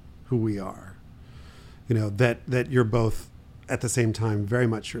transcends who we are. That you're both at the same time very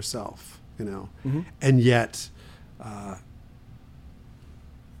much yourself, and yet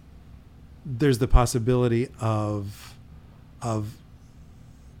there's the possibility of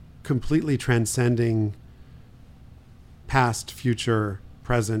completely transcending past, future,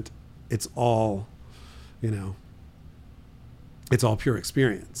 present. It's all, it's all pure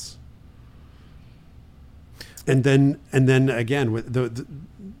experience. And then again with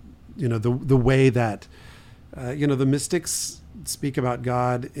the way that the mystics speak about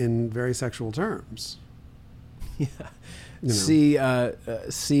God in very sexual terms. Yeah. See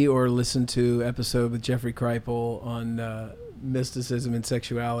or listen to episode with Jeffrey Kripal on mysticism and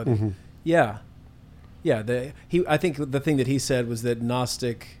sexuality. Yeah. I think the thing that he said was that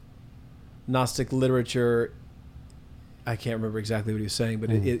Gnostic literature, I can't remember exactly what he was saying, but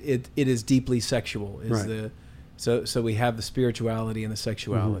it is deeply sexual. Right. So we have the spirituality and the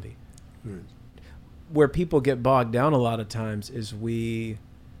sexuality. Right. Where people get bogged down a lot of times is and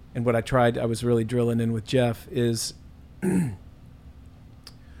what I was really drilling in with Jeff is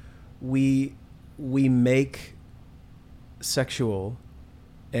we make sexual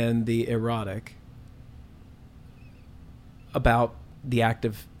and the erotic about the act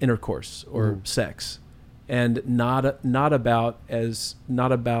of intercourse or sex, and not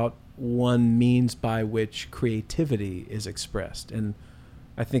about one means by which creativity is expressed. And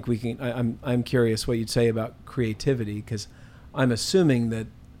I think I'm curious what you'd say about creativity, because I'm assuming that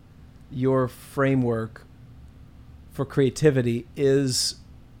your framework for creativity is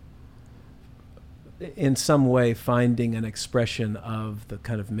in some way finding an expression of the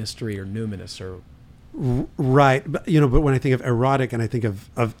kind of mystery or numinous or... Right. But when I think of erotic and I think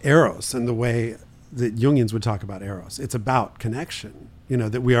of eros and the way that Jungians would talk about eros, it's about connection,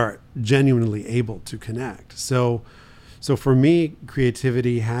 that we are genuinely able to connect. So for me,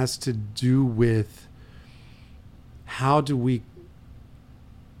 creativity has to do with how do we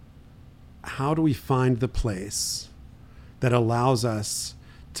find the place that allows us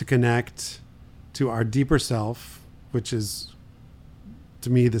to connect to our deeper self, which is, to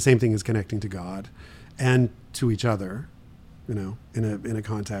me, the same thing as connecting to God, and to each other, in a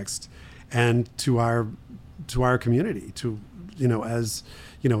context, and to our community, as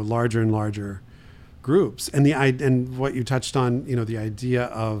larger and larger groups, and what you touched on, the idea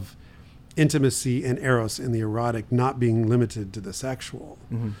of intimacy and eros in the erotic not being limited to the sexual,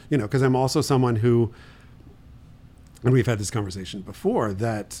 because I'm also someone who, and we've had this conversation before,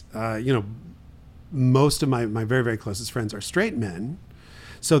 that most of my very, very closest friends are straight men,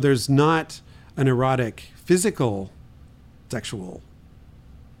 so there's not an erotic physical sexual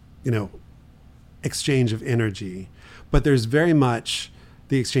exchange of energy, but there's very much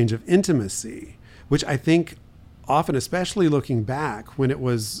the exchange of intimacy, which I think often, especially looking back when it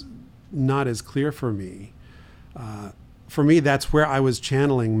was not as clear for me, that's where I was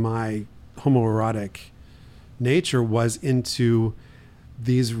channeling my homoerotic nature, was into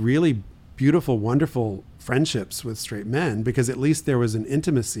these really beautiful, wonderful friendships with straight men, because at least there was an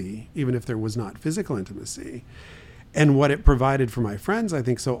intimacy, even if there was not physical intimacy. And what it provided for my friends, I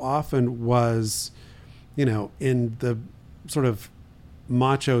think, so often was, in the sort of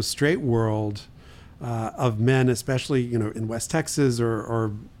macho straight world of men, especially, in West Texas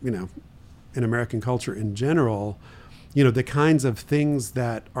or in American culture in general, the kinds of things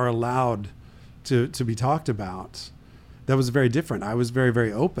that are allowed to be talked about, that was very different. I was very,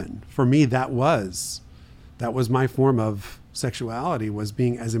 very open. For me, that was my form of sexuality, was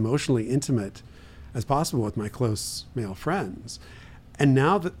being as emotionally intimate as possible with my close male friends. And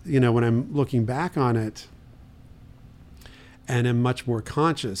now that, when I'm looking back on it and am much more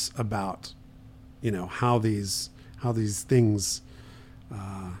conscious about, how these things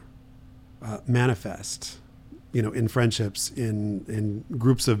manifest, in friendships, in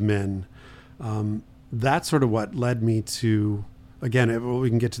groups of men, that's sort of what led me to, again, we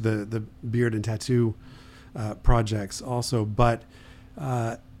can get to the beard and tattoo projects also, but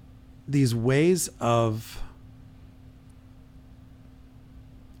these ways of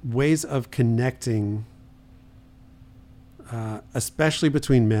connecting, especially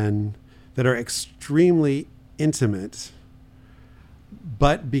between men, that are extremely intimate,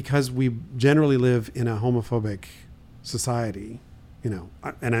 but because we generally live in a homophobic society,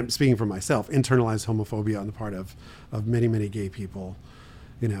 and I'm speaking for myself, internalized homophobia on the part of many, many gay people,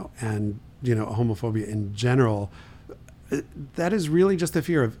 and homophobia in general, that is really just a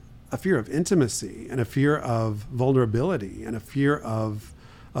fear of intimacy, and a fear of vulnerability, and a fear of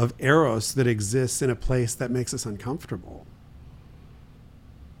eros that exists in a place that makes us uncomfortable.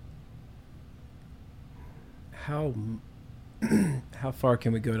 How far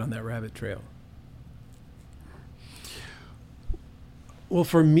can we go down that rabbit trail? Well,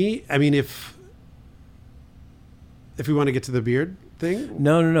 for me, I mean, if we want to get to the beard thing,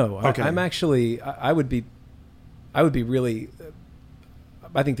 no. Okay. I'm actually, I would be really.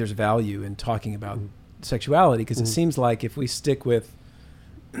 I think there's value in talking about sexuality, because it seems like if we stick with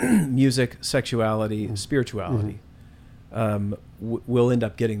music, sexuality, spirituality, we'll end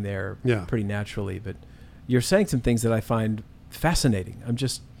up getting there pretty naturally. But you're saying some things that I find fascinating.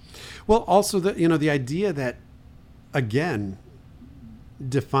 Well, also the idea that, again,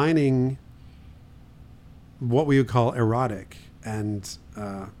 defining what we would call erotic and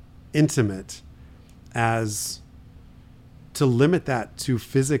intimate, as to limit that to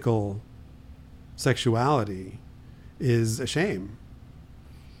physical sexuality, is a shame.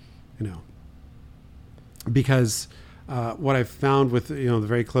 Because what I've found with the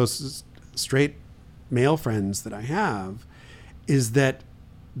very close straight male friends that I have is that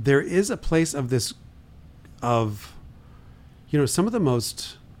there is a place of this, of some of the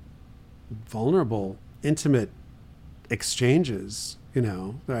most vulnerable, intimate exchanges.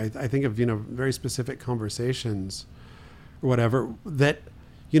 I think of very specific conversations or whatever, that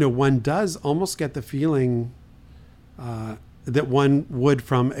one does almost get the feeling that one would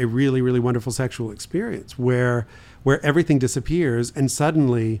from a really, really wonderful sexual experience, where everything disappears and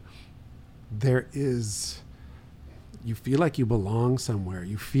suddenly you feel like you belong somewhere.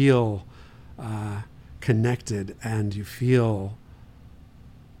 You feel connected, and you feel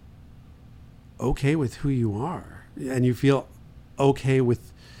okay with who you are, and you feel okay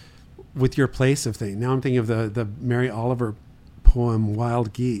with your place of things. Now I'm thinking of the Mary Oliver poem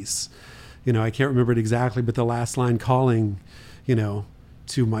Wild Geese. I can't remember it exactly, but the last line, calling,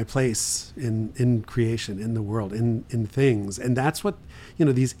 to my place in creation, in the world, in things. And that's what,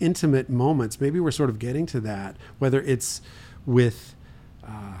 these intimate moments, maybe we're sort of getting to that, whether it's with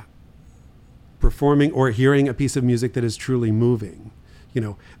performing or hearing a piece of music that is truly moving,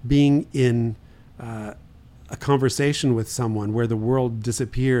 being in a conversation with someone where the world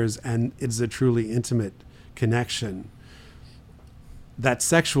disappears and it's a truly intimate connection, that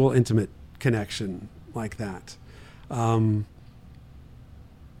sexual intimate connection like that.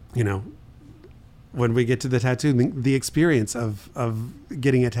 When we get to the tattoo, the experience of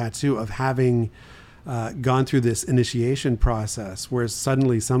getting a tattoo, of having gone through this initiation process where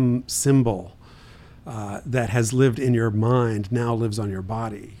suddenly some symbol that has lived in your mind now lives on your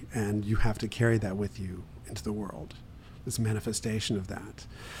body, and you have to carry that with you into the world, this manifestation of that.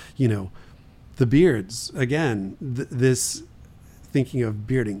 The beards, again, this thinking of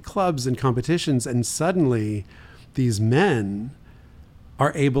bearding clubs and competitions, and suddenly these men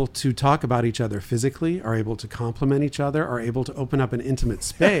are able to talk about each other physically, are able to compliment each other, are able to open up an intimate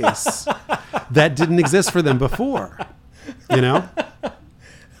space that didn't exist for them before.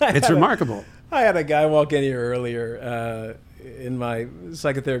 It's remarkable. I had a guy walk in here earlier in my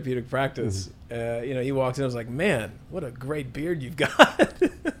psychotherapeutic practice. He walked in, I was like, man, what a great beard you've got.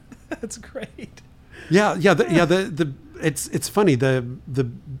 That's great. Yeah. It's funny.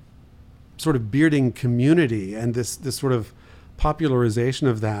 The sort of bearding community and this sort of popularization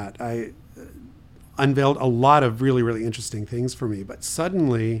of that, I unveiled a lot of really, really interesting things for me. But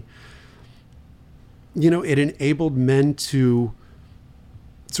suddenly, it enabled men to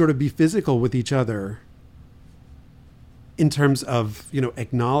sort of be physical with each other in terms of,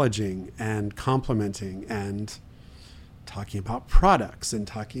 acknowledging and complimenting and talking about products and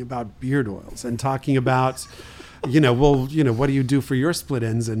talking about beard oils and talking about, what do you do for your split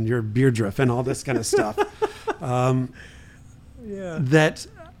ends and your beard drift and all this kind of stuff. That,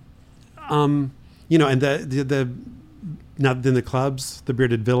 and now then the clubs, the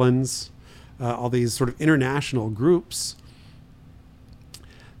Bearded Villains, all these sort of international groups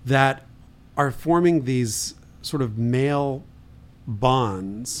that are forming these sort of male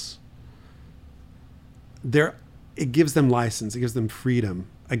bonds. It gives them license, it gives them freedom,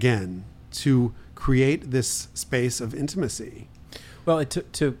 again, to create this space of intimacy. Well,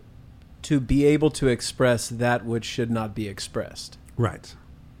 to be able to express that which should not be expressed. Right.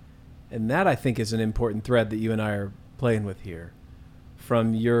 And that, I think, is an important thread that you and I are playing with here.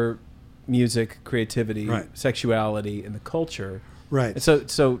 From your music, creativity, right. Sexuality, and the culture. Right.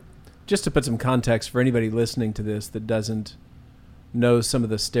 And so just to put some context for anybody listening to this that doesn't know some of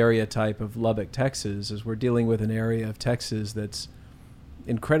the stereotype of Lubbock, Texas, is we're dealing with an area of Texas that's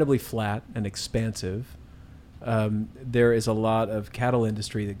incredibly flat and expansive. There is a lot of cattle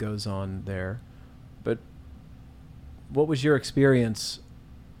industry that goes on there. But what was your experience?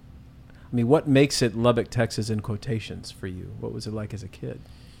 I mean, what makes it Lubbock, Texas in quotations for you? What was it like as a kid?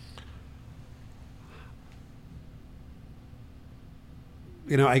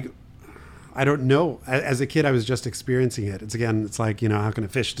 I don't know. As a kid, I was just experiencing it. It's like, how can a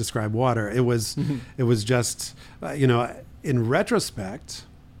fish describe water? It was just, in retrospect,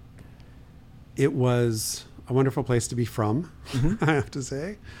 it was a wonderful place to be from, I have to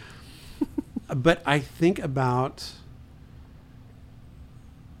say. But I think about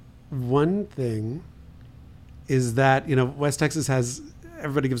one thing is that, West Texas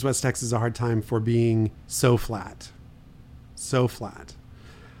everybody gives West Texas a hard time for being so flat.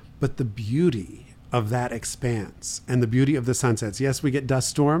 But the beauty of that expanse and the beauty of the sunsets. Yes, we get dust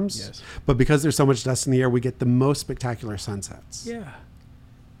storms, yes. But because there's so much dust in the air, we get the most spectacular sunsets. Yeah.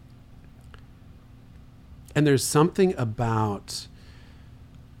 And there's something about,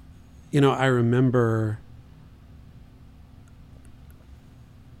 I remember,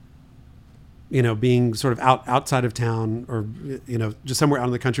 being sort of outside of town or, just somewhere out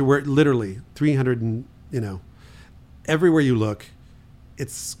in the country where literally 300 and, everywhere you look,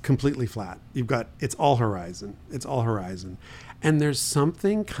 it's completely flat. It's all horizon. And there's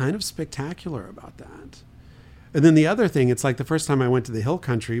something kind of spectacular about that. And then the other thing, it's like the first time I went to the hill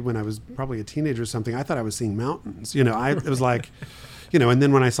country when I was probably a teenager or something, I thought I was seeing mountains. It was like, and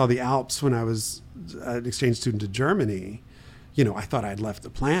then when I saw the Alps when I was an exchange student to Germany, I thought I'd left the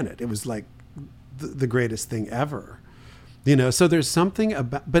planet. It was like the greatest thing ever. So there's something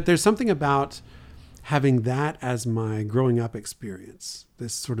about having that as my growing up experience,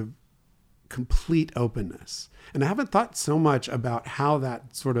 this sort of complete openness. And I haven't thought so much about how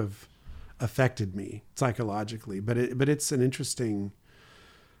that sort of affected me psychologically, but it's an interesting,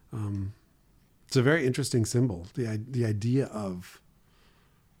 it's a very interesting symbol. The idea of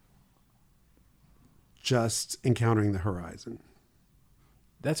just encountering the horizon.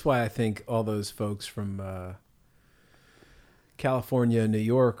 That's why I think all those folks from California, New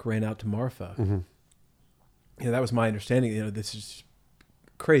York ran out to Marfa. Mm-hmm. That was my understanding. This is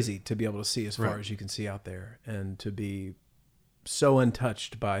crazy to be able to see as far Right. as you can see out there and to be so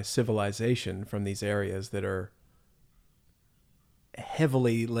untouched by civilization from these areas that are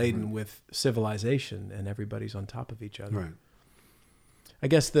heavily laden Mm-hmm. with civilization and everybody's on top of each other. Right. I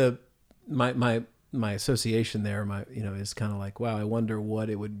guess my association there, is kind of like, wow, I wonder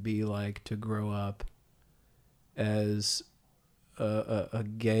what it would be like to grow up as a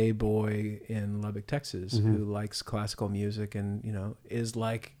gay boy in Lubbock, Texas, Mm-hmm. who likes classical music and, is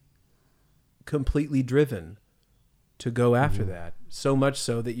like completely driven to go after Mm-hmm. that. So much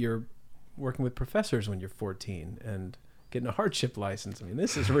so that you're working with professors when you're 14 and getting a hardship license. I mean,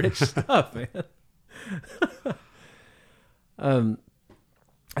 this is rich stuff, man.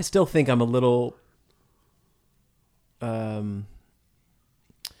 I still think I'm a little, I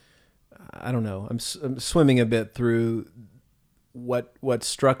don't know. I'm swimming a bit through what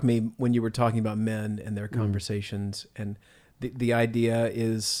struck me when you were talking about men and their conversations, and the idea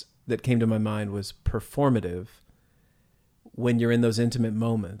is that came to my mind was performative when you're in those intimate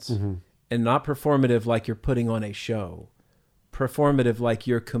moments, and not performative like you're putting on a show, performative like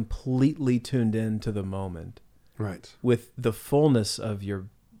you're completely tuned into the moment, Right. with the fullness of your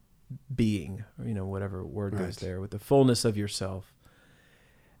being, or, whatever word goes Right. there, with the fullness of yourself,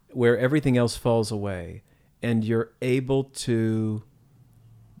 where everything else falls away, and you're able to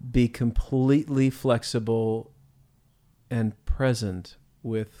be completely flexible and present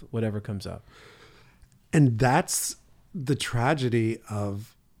with whatever comes up. And that's the tragedy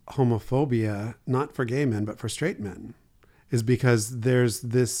of homophobia, not for gay men, but for straight men, is because there's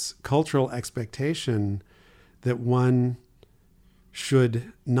this cultural expectation that one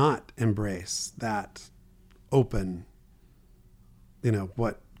should not embrace that open,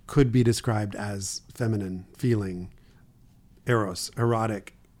 what could be described as feminine feeling, eros,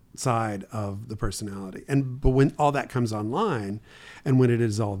 erotic side of the personality. But when all that comes online and when it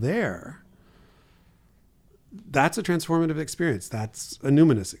is all there, that's a transformative experience. That's a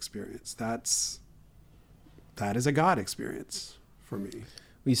numinous experience. That is a God experience for me.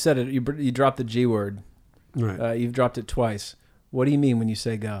 You said it, you dropped the G word. Right. You've dropped it twice. What do you mean when you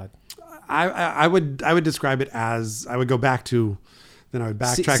say God? I would describe it as, I would go back to, then I would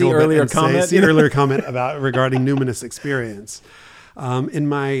backtrack See a little earlier bit and comment? see earlier comment regarding numinous experience. In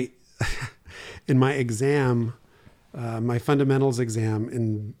my exam, my fundamentals exam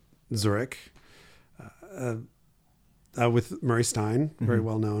in Zurich, with Murray Stein, very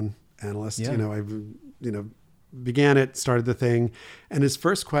well-known analyst. Yeah. I began it, started the thing, and his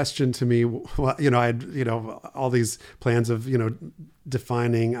first question to me, I had all these plans of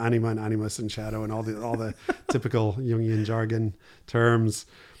defining anima and animus and shadow and all the typical Jungian jargon terms,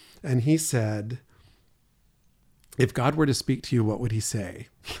 and he said, "If God were to speak to you, what would he say?"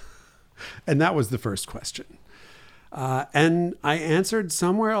 And that was the first question. And I answered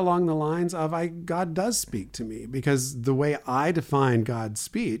somewhere along the lines of, God does speak to me, because the way I define God's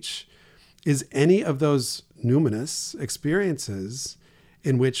speech is any of those numinous experiences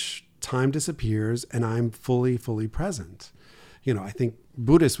in which time disappears and I'm fully, fully present. I think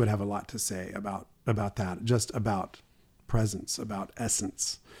Buddhists would have a lot to say about that, just about presence, about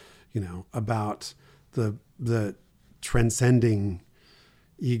essence, about the transcending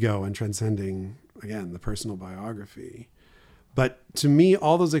ego and transcending, again, the personal biography. But to me,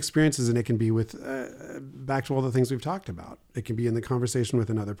 all those experiences, and it can be with, back to all the things we've talked about, it can be in the conversation with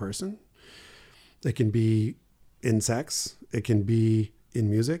another person. It can be in sex. It can be in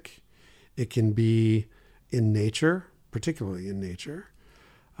music. It can be in nature, particularly in nature.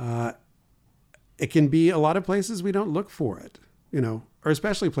 It can be a lot of places we don't look for it, or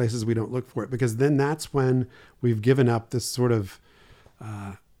especially places we don't look for it, because then that's when we've given up this sort of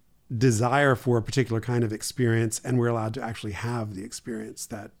desire for a particular kind of experience, and we're allowed to actually have the experience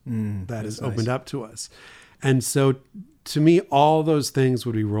that is opened up to us. And so to me, all those things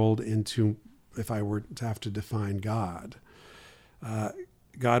would be rolled into, if I were to have to define God,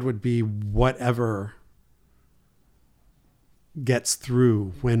 God would be whatever gets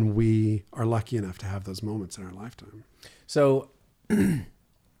through when we are lucky enough to have those moments in our lifetime. So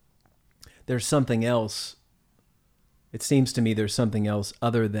there's something else. It seems to me there's something else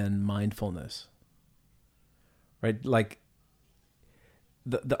other than mindfulness, right? Like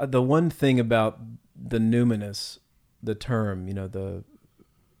the one thing about the numinous, the term,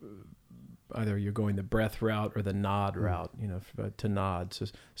 either you're going the breath route or the nod route, to nod.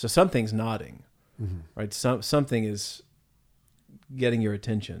 So something's nodding, right? Something is getting your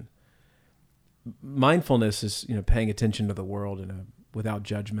attention. Mindfulness is, paying attention to the world without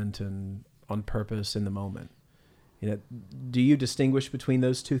judgment and on purpose in the moment. Do you distinguish between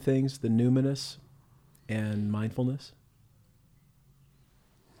those two things, the numinous and mindfulness?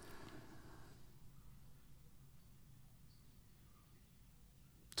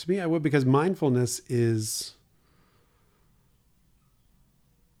 To me, I would, because mindfulness is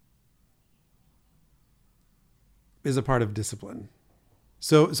a part of discipline.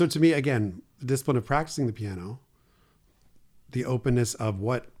 So to me, again, the discipline of practicing the piano, the openness of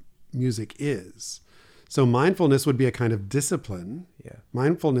what music is. So mindfulness would be a kind of discipline. Yeah.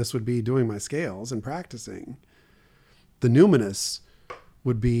 Mindfulness would be doing my scales and practicing. The numinous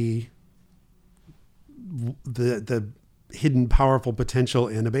would be the hidden powerful potential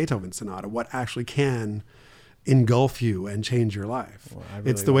in a Beethoven sonata, what actually can engulf you and change your life. Well, I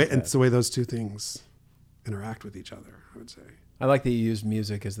really it's the way like that. it's the way those two things interact with each other, I would say. I like that you used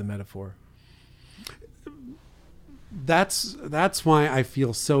music as the metaphor. That's why I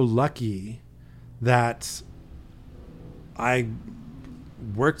feel so lucky that I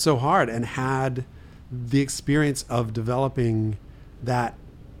worked so hard and had the experience of developing that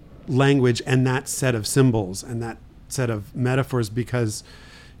language and that set of symbols and that set of metaphors, because,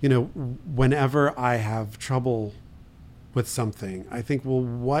 whenever I have trouble with something, I think, well,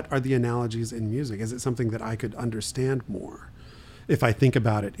 what are the analogies in music? Is it something that I could understand more? if I think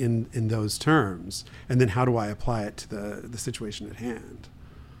about it in those terms. And then how do I apply it to the situation at hand?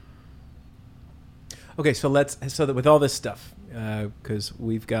 Okay, so that with all this stuff, because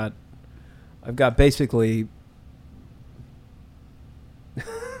I've got basically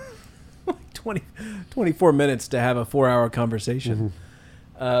 24 minutes to have a 4-hour conversation.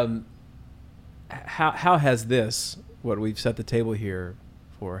 Mm-hmm. How has this, what we've set the table here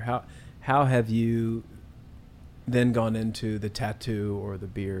for, how have you then gone into the tattoo or the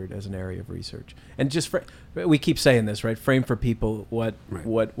beard as an area of research? And just we keep saying this, right? Frame for people what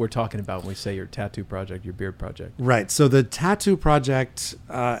we're talking about when we say your tattoo project, your beard project. Right. So the tattoo project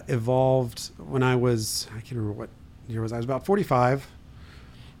evolved when I can't remember what year was. I was about 45,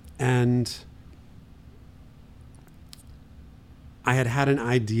 and I had an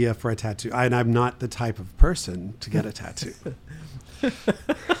idea for a tattoo. And I'm not the type of person to get a tattoo,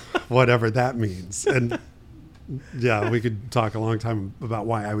 whatever that means. And yeah, we could talk a long time about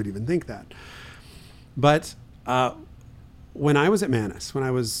why I would even think that. But when I was at Manus, when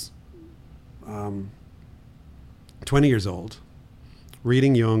I was 20 years old,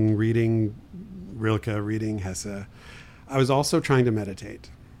 reading Jung, reading Rilke, reading Hesse, I was also trying to meditate.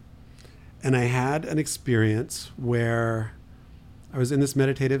 And I had an experience where I was in this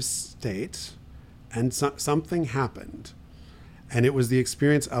meditative state, and something happened. And it was the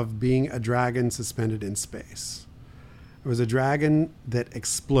experience of being a dragon suspended in space. It was a dragon that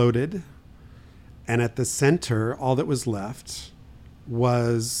exploded, and at the center, all that was left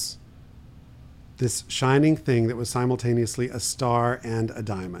was this shining thing that was simultaneously a star and a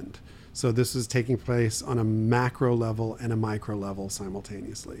diamond. So this was taking place on a macro level and a micro level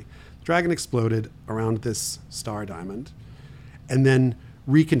simultaneously. The dragon exploded around this star diamond and then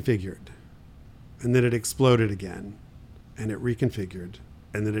reconfigured. And then it exploded again, and it reconfigured,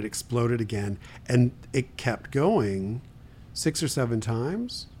 and then it exploded again, and it kept going 6 or 7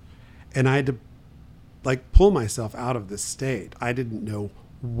 times. And I had to pull myself out of this state. I didn't know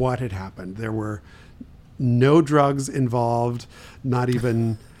what had happened. There were no drugs involved, not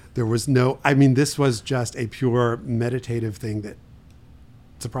even, this was just a pure meditative thing that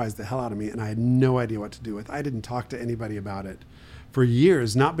surprised the hell out of me, and I had no idea what to do with. I didn't talk to anybody about it for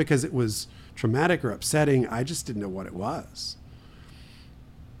years, not because it was traumatic or upsetting. I just didn't know what it was.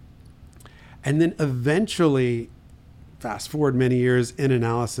 And then eventually, fast forward many years in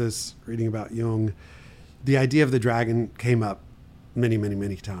analysis, reading about Jung, the idea of the dragon came up many, many,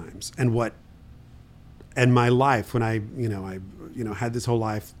 many times. And my life, when I had this whole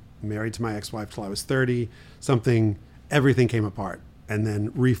life, married to my ex-wife till I was 30, everything came apart and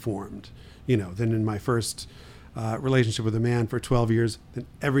then reformed. Then in my first relationship with a man for 12 years, then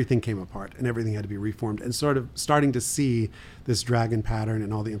everything came apart and everything had to be reformed, and sort of starting to see this dragon pattern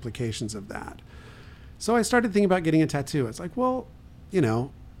and all the implications of that. So I started thinking about getting a tattoo. It's like, well,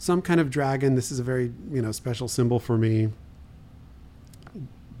 some kind of dragon. This is a very, special symbol for me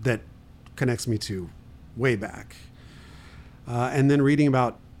that connects me to way back. And then reading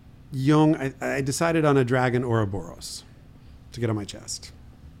about Jung, I decided on a dragon Ouroboros to get on my chest.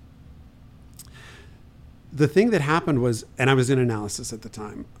 The thing that happened was, and I was in analysis at the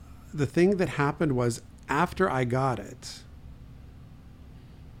time, the thing that happened was after I got it,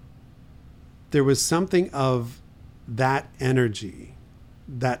 there was something of that energy,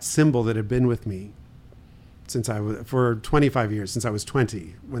 that symbol that had been with me for 25 years, since I was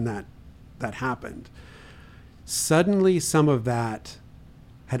 20, when that happened. Suddenly, some of that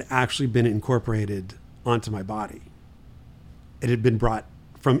had actually been incorporated onto my body. It had been brought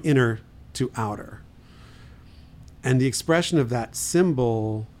from inner to outer. And the expression of that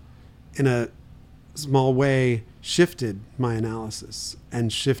symbol, in a small way, shifted my analysis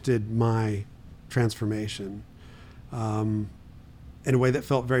and shifted my transformation in a way that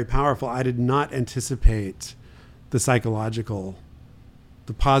felt very powerful. I did not anticipate the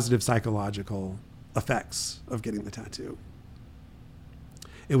positive psychological effects of getting the tattoo.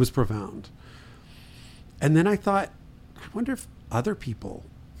 It was profound. And then I thought, I wonder if other people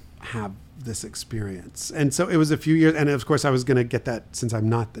have this experience. And so it was a few years, and of course I was going to get that, since I'm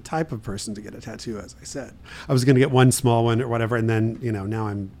not the type of person to get a tattoo, as I said. I was going to get one small one or whatever, and then, now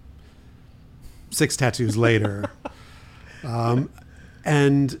I'm 6 tattoos later.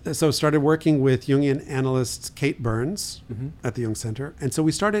 And so started working with Jungian analyst Kate Burns at the Jung Center. And so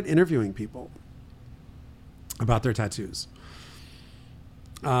we started interviewing people about their tattoos,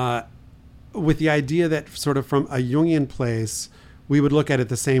 with the idea that sort of from a Jungian place, we would look at it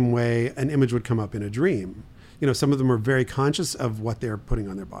the same way an image would come up in a dream. Some of them are very conscious of what they're putting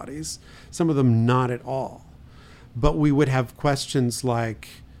on their bodies, some of them not at all. But we would have questions like,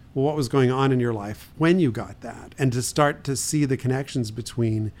 well, what was going on in your life when you got that, and to start to see the connections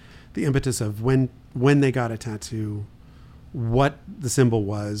between the impetus of when they got a tattoo, what the symbol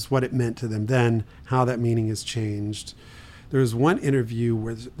was, what it meant to them then, how that meaning has changed. There was one interview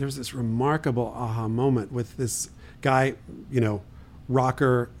where there was this remarkable aha moment with this guy,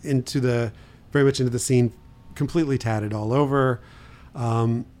 rocker very much into the scene, completely tatted all over,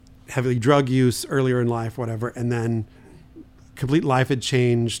 heavily drug use earlier in life, whatever, and then complete life had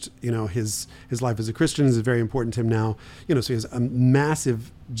changed. His life as a Christian is very important to him now. So he has a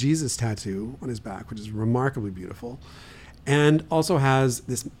massive Jesus tattoo on his back, which is remarkably beautiful, and also has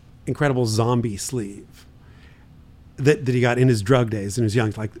this incredible zombie sleeve that he got in his drug days and he was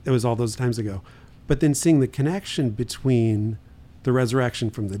young, like it was all those times ago. But then seeing the connection between the resurrection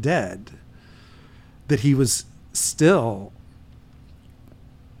from the dead, that he was still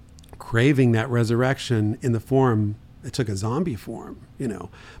craving that resurrection in the form, it took a zombie form,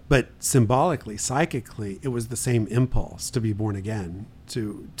 but symbolically, psychically, it was the same impulse to be born again,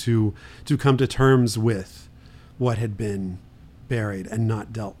 to come to terms with what had been buried and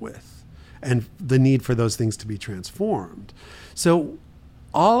not dealt with, and the need for those things to be transformed. So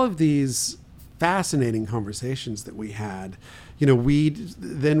all of these fascinating conversations that we had, we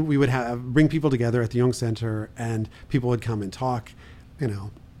would bring people together at the Young Center, and people would come and talk.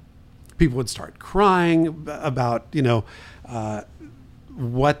 People would start crying about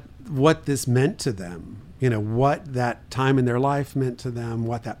what this meant to them, what that time in their life meant to them,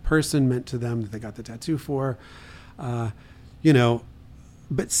 what that person meant to them that they got the tattoo for, but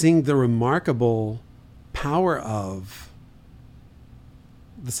seeing the remarkable power of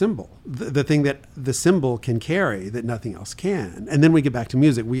the symbol, the thing that the symbol can carry that nothing else can. And then we get back to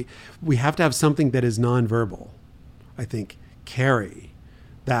music. We have to have something that is nonverbal, I think, carry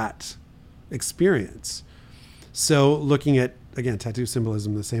that experience. So looking at, again, tattoo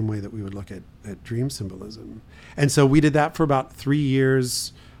symbolism the same way that we would look at dream symbolism. And so we did that for about 3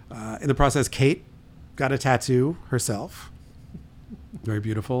 years. In the process, Kate got a tattoo herself. Very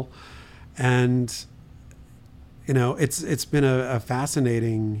beautiful. And it's been a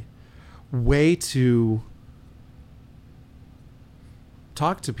fascinating way to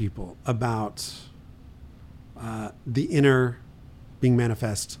talk to people about the inner being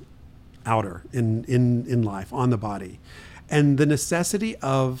manifest outer in life, on the body, and the necessity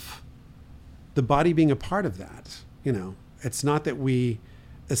of the body being a part of that. It's not that we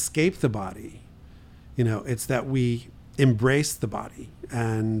escape the body, it's that we embrace the body.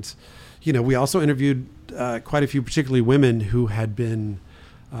 And we also interviewed quite a few, particularly women who had been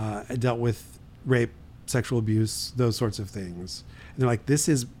dealt with rape, sexual abuse, those sorts of things. And they're like, this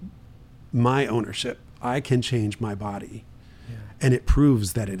is my ownership. I can change my body. Yeah. And it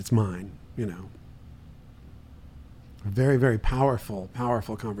proves that it's mine, Very, very powerful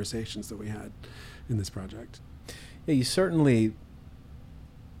conversations that we had in this project. Yeah, you certainly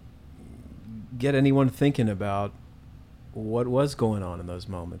get anyone thinking about what was going on in those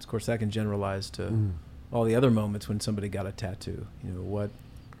moments. Of course, that can generalize to all the other moments when somebody got a tattoo.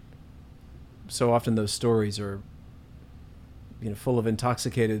 So often those stories are, full of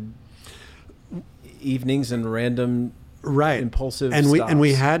intoxicated evenings and random, impulsive and stops.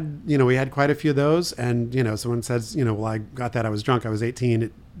 we had quite a few of those. And someone says, well, I got that, I was drunk, I was 18,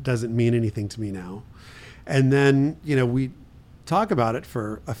 it doesn't mean anything to me now. And then we talk about it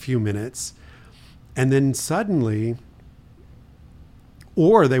for a few minutes, and then suddenly,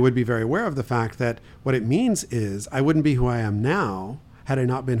 or they would be very aware of the fact that what it means is I wouldn't be who I am now had I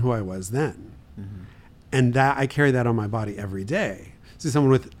not been who I was then. Mm-hmm. And that I carry that on my body every day. See,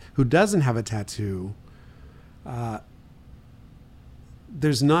 someone who doesn't have a tattoo,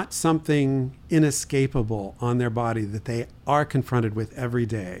 there's not something inescapable on their body that they are confronted with every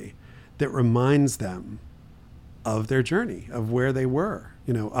day that reminds them of their journey, of where they were,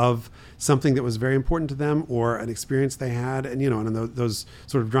 of something that was very important to them, or an experience they had, and and those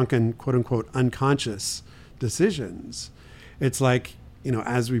sort of drunken, quote unquote, unconscious decisions. It's like,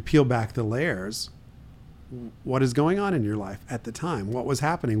 as we peel back the layers, what is going on in your life at the time? What was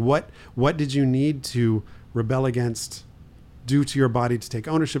happening? What did you need to rebel against, do to your body to take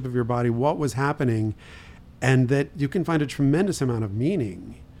ownership of your body? What was happening? And that you can find a tremendous amount of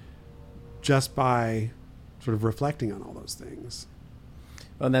meaning just by sort of reflecting on all those things.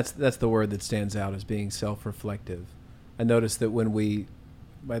 Well, and that's the word that stands out as being self-reflective. I noticed that when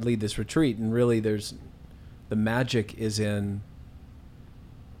I lead this retreat, and really the magic is in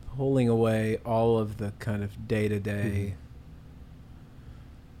pulling away all of the kind of day-to-day,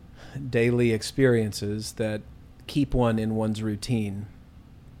 daily experiences that keep one in one's routine.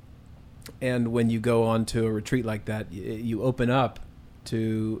 And when you go on to a retreat like that, you open up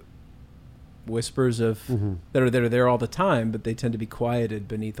to whispers of Mm-hmm. that are there all the time, but they tend to be quieted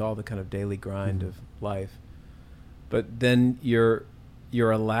beneath all the kind of daily grind of life. But then you're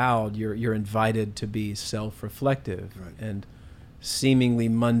allowed, you're invited to be self-reflective, Right. and seemingly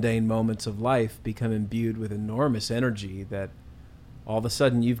mundane moments of life become imbued with enormous energy that all of a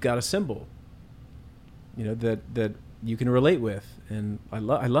sudden you've got a symbol, that you can relate with. And I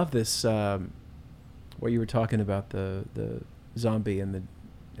love this, what you were talking about, the zombie and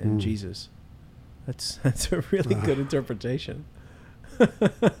Jesus. That's a really good interpretation. I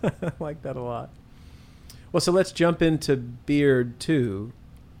like that a lot. Well, so let's jump into beard too,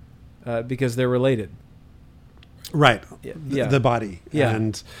 because they're related. Right. Yeah. The body. Yeah.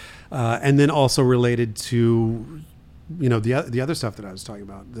 And then also related to, the other stuff that I was talking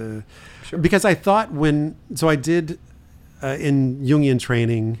about. Sure. Because I thought I did in Jungian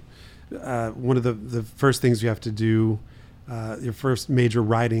training, one of the first things you have to do, your first major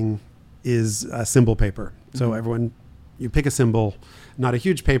writing is symbol paper. So Mhm. everyone, you pick a symbol, not a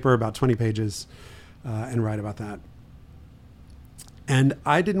huge paper, about 20 pages, and write about that. And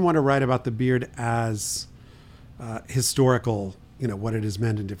I didn't want to write about the beard as historical, what it has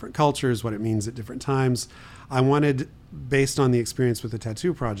meant in different cultures, what it means at different times. I wanted, based on the experience with the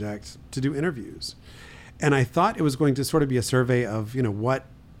Tattoo Project, to do interviews. And I thought it was going to sort of be a survey of,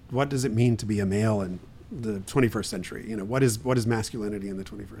 what does it mean to be a male in the 21st century? What is masculinity in the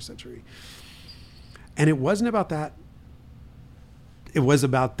 21st century? And it wasn't about that. It was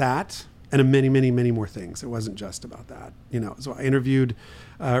about that and many, many, many more things. It wasn't just about that. So I interviewed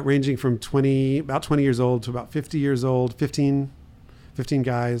ranging from about 20 years old to about 50 years old, 15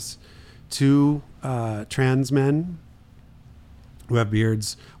 guys, 2 trans men who have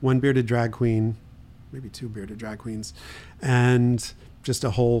beards, 1 bearded drag queen, maybe 2 bearded drag queens, and just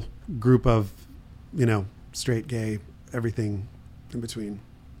a whole group of, straight, gay, everything in between.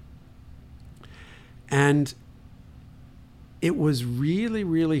 And it was really,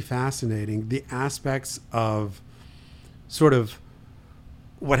 really fascinating, the aspects of sort of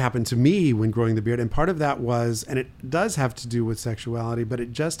what happened to me when growing the beard. And part of that was, and it does have to do with sexuality, but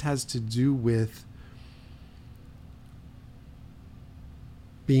it just has to do with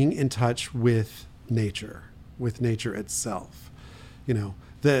being in touch with nature itself.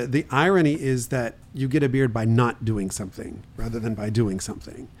 The irony is that you get a beard by not doing something rather than by doing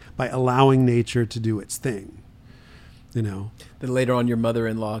something, by allowing nature to do its thing. Then later on, your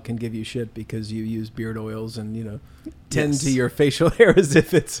mother-in-law can give you shit because you use beard oils and tend Yes. to your facial hair as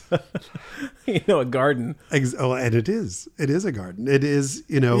if it's a garden. And it is a garden. It is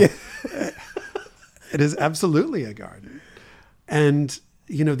Yeah. it is absolutely a garden. And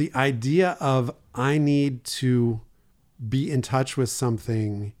the idea of I need to be in touch with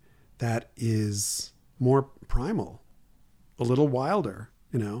something that is more primal, a little wilder.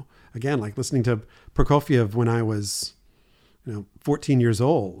 Again, like listening to Prokofiev when I was 14 years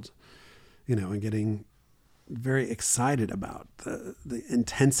old, and getting very excited about the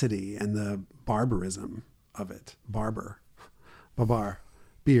intensity and the barbarism of it. Babar,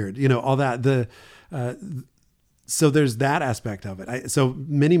 beard, all that. So there's that aspect of it. So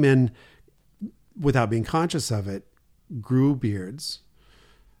many men, without being conscious of it, grew beards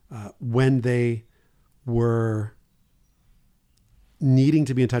when they were needing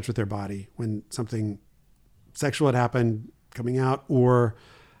to be in touch with their body, when something sexual had happened, coming out, or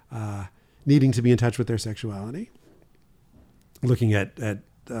needing to be in touch with their sexuality, looking at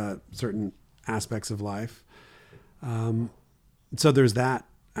certain aspects of life. So there's that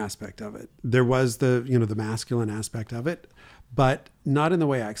aspect of it. There was the masculine aspect of it, but not in the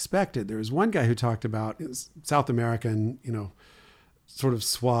way I expected. There was one guy who talked about South American, sort of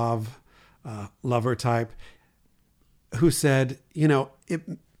suave lover type, who said, it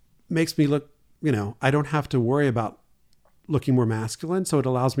makes me look, I don't have to worry about looking more masculine. So it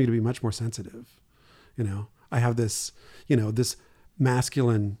allows me to be much more sensitive. I have this, this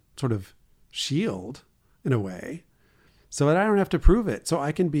masculine sort of shield in a way, so that I don't have to prove it. So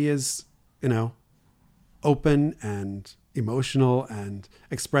I can be as, open and emotional and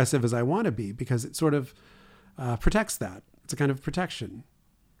expressive as I want to be, because it sort of protects that. It's a kind of protection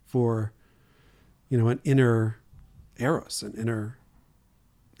for, an inner eros, an inner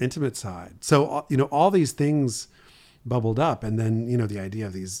intimate side. So, all these things bubbled up. And then, the idea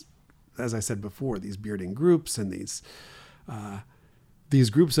of these, as I said before, these bearding groups and these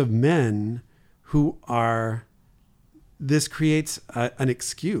groups of men who are, this creates an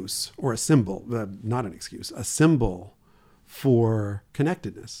excuse or a symbol, not an excuse, a symbol for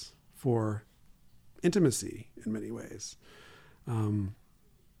connectedness, for intimacy in many ways. And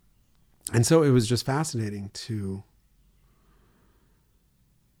so it was just fascinating to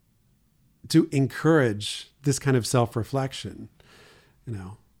to encourage this kind of self-reflection,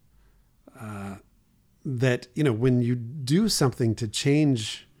 that, when you do something to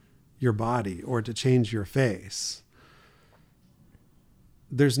change your body or to change your face,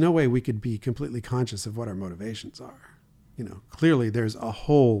 there's no way we could be completely conscious of what our motivations are. Clearly there's a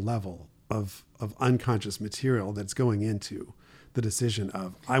whole level of unconscious material that's going into the decision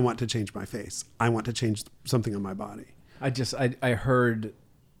of, I want to change my face. I want to change something on my body. I heard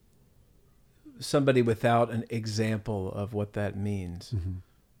somebody without an example of what that means,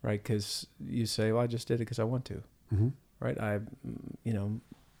 right? Because you say, well, I just did it because I want to, right? I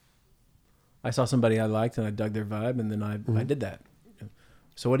saw somebody I liked and I dug their vibe, and then I did that.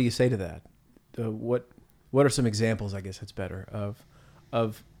 So what do you say to that? What are some examples, I guess it's better,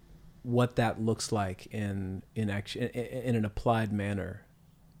 of what that looks like in action, in an applied manner?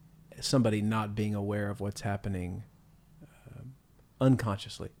 Somebody not being aware of what's happening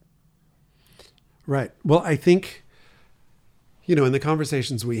unconsciously. Right. Well, I think, in the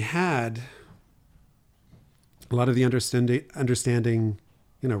conversations we had, a lot of the understanding,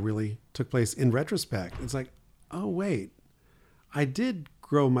 really took place in retrospect. It's like, oh, wait, I did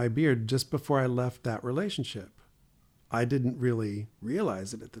grow my beard just before I left that relationship. I didn't really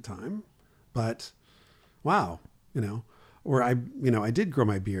realize it at the time, but wow, or I did grow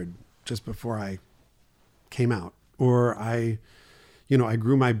my beard just before I came out, or I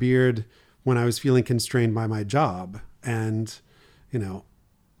grew my beard when I was feeling constrained by my job, and,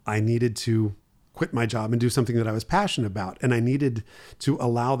 I needed to quit my job and do something that I was passionate about. And I needed to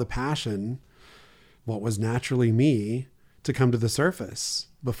allow the passion, what was naturally me, to come to the surface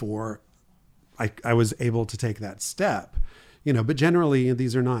before I was able to take that step, but generally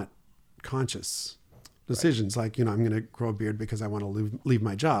these are not conscious decisions. Right. Like, I'm going to grow a beard because I want to leave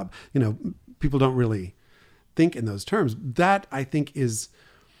my job. People don't really think in those terms. That, I think, is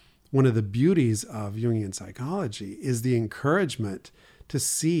one of the beauties of Jungian psychology, is the encouragement to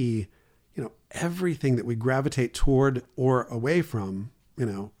see, everything that we gravitate toward or away from,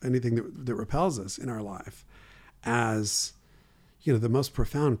 anything that repels us in our life, as, the most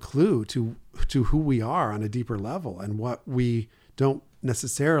profound clue to who we are on a deeper level, and what we don't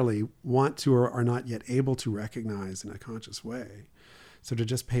necessarily want to or are not yet able to recognize in a conscious way. So to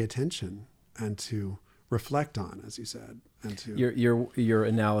just pay attention and to reflect on, as you said, and to your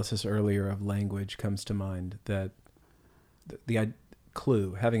analysis earlier of language comes to mind, that the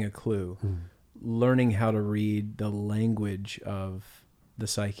clue, having a clue, learning how to read the language of the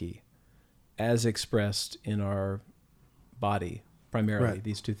psyche as expressed in our body, primarily, right.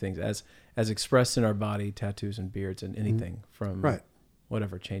 These two things, as expressed in our body, tattoos and beards and anything from right.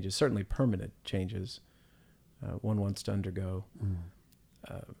 whatever changes, certainly permanent changes one wants to undergo,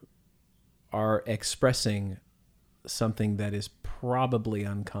 are expressing something that is probably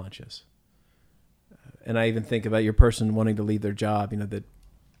unconscious. And I even think about your person wanting to leave their job, you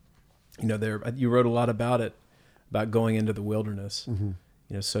wrote a lot about it, about going into the wilderness,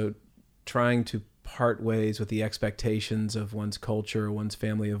 so trying to part ways with the expectations of one's culture, one's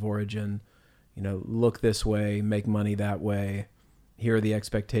family of origin, look this way, make money that way. Here are the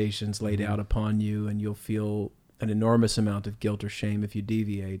expectations laid out upon you, and you'll feel an enormous amount of guilt or shame if you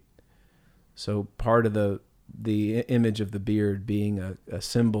deviate. So part of the image of the beard being a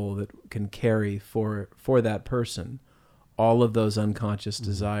symbol that can carry for that person all of those unconscious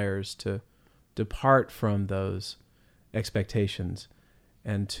desires to depart from those expectations,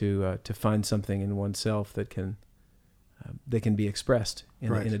 and to find something in oneself that can be expressed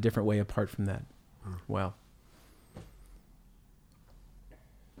in a different way apart from that. Wow.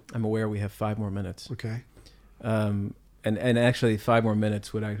 I'm aware we have 5 more minutes. Okay. And actually 5 more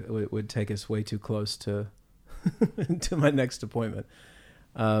minutes would take us way too close to to my next appointment.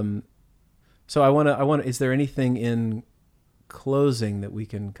 So I want to, is there anything in closing that we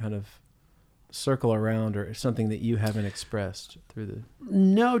can kind of circle around, or something that you haven't expressed through the...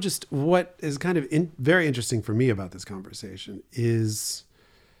 No, just what is kind of very interesting for me about this conversation is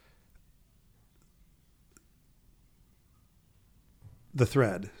the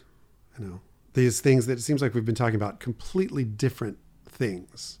thread, these things that it seems like we've been talking about completely different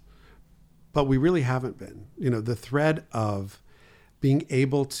things, but we really haven't been, the thread of being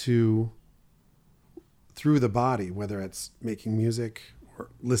able to, through the body, whether it's making music or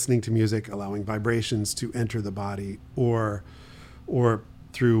listening to music, allowing vibrations to enter the body, or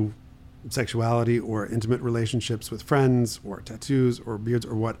through sexuality or intimate relationships with friends or tattoos or beards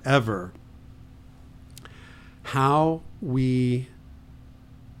or whatever, how we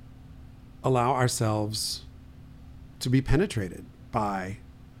allow ourselves to be penetrated by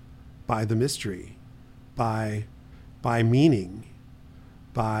the mystery, by meaning,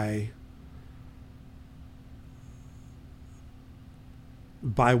 by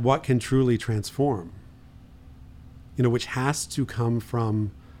by what can truly transform, which has to come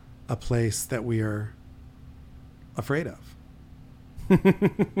from a place that we are afraid of.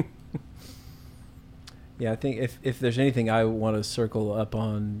 Yeah, I think if there's anything I want to circle up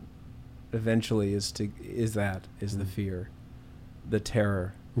on eventually is the fear, the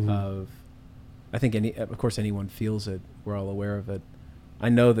terror of, I think of course anyone feels it, we're all aware of it. I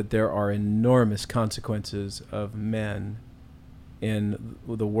know that there are enormous consequences of men in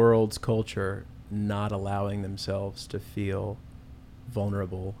the world's culture not allowing themselves to feel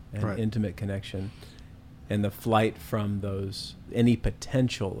vulnerable and intimate connection, and the flight from any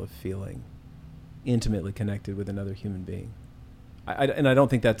potential of feeling intimately connected with another human being. I don't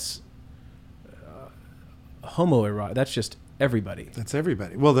think that's homoerotic. That's just everybody. That's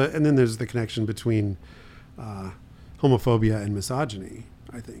everybody. Well, and then there's the connection between homophobia and misogyny,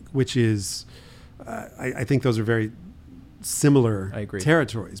 I think, which is, I think those are very similar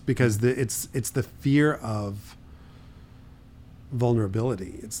territories, because it's the fear of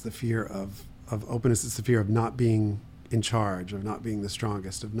vulnerability. It's the fear of openness. It's the fear of not being in charge, of not being the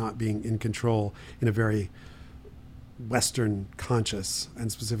strongest, of not being in control in a very Western conscious and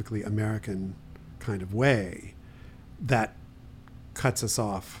specifically American kind of way that cuts us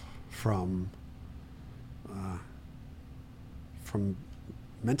off from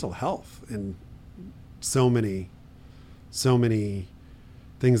mental health and so many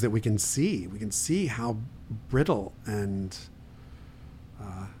things that we can see. We can see how brittle and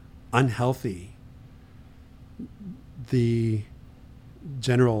unhealthy the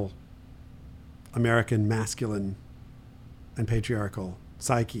general American masculine and patriarchal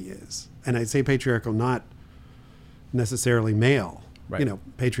psyche is. And I say patriarchal, not necessarily male,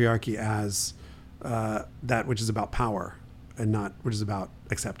 patriarchy as that which is about power and not which is about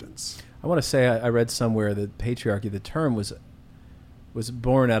acceptance. I want to say I read somewhere that patriarchy, the term was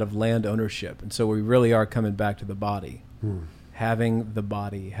born out of land ownership. And so we really are coming back to the body, having the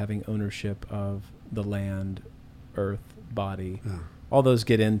body, having ownership of the land, earth, body. Yeah. All those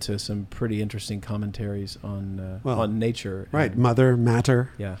get into some pretty interesting commentaries on nature. Right. Mother,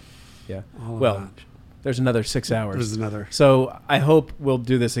 matter. Yeah. Yeah. Well, there's another 6 hours. There's another. So I hope we'll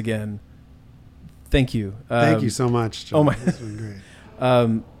do this again. Thank you. Thank you so much, John. Oh my. This has been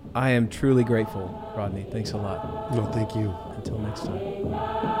great. I am truly grateful, Rodney. Thanks a lot. No, thank you. Until next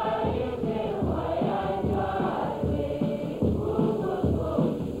time.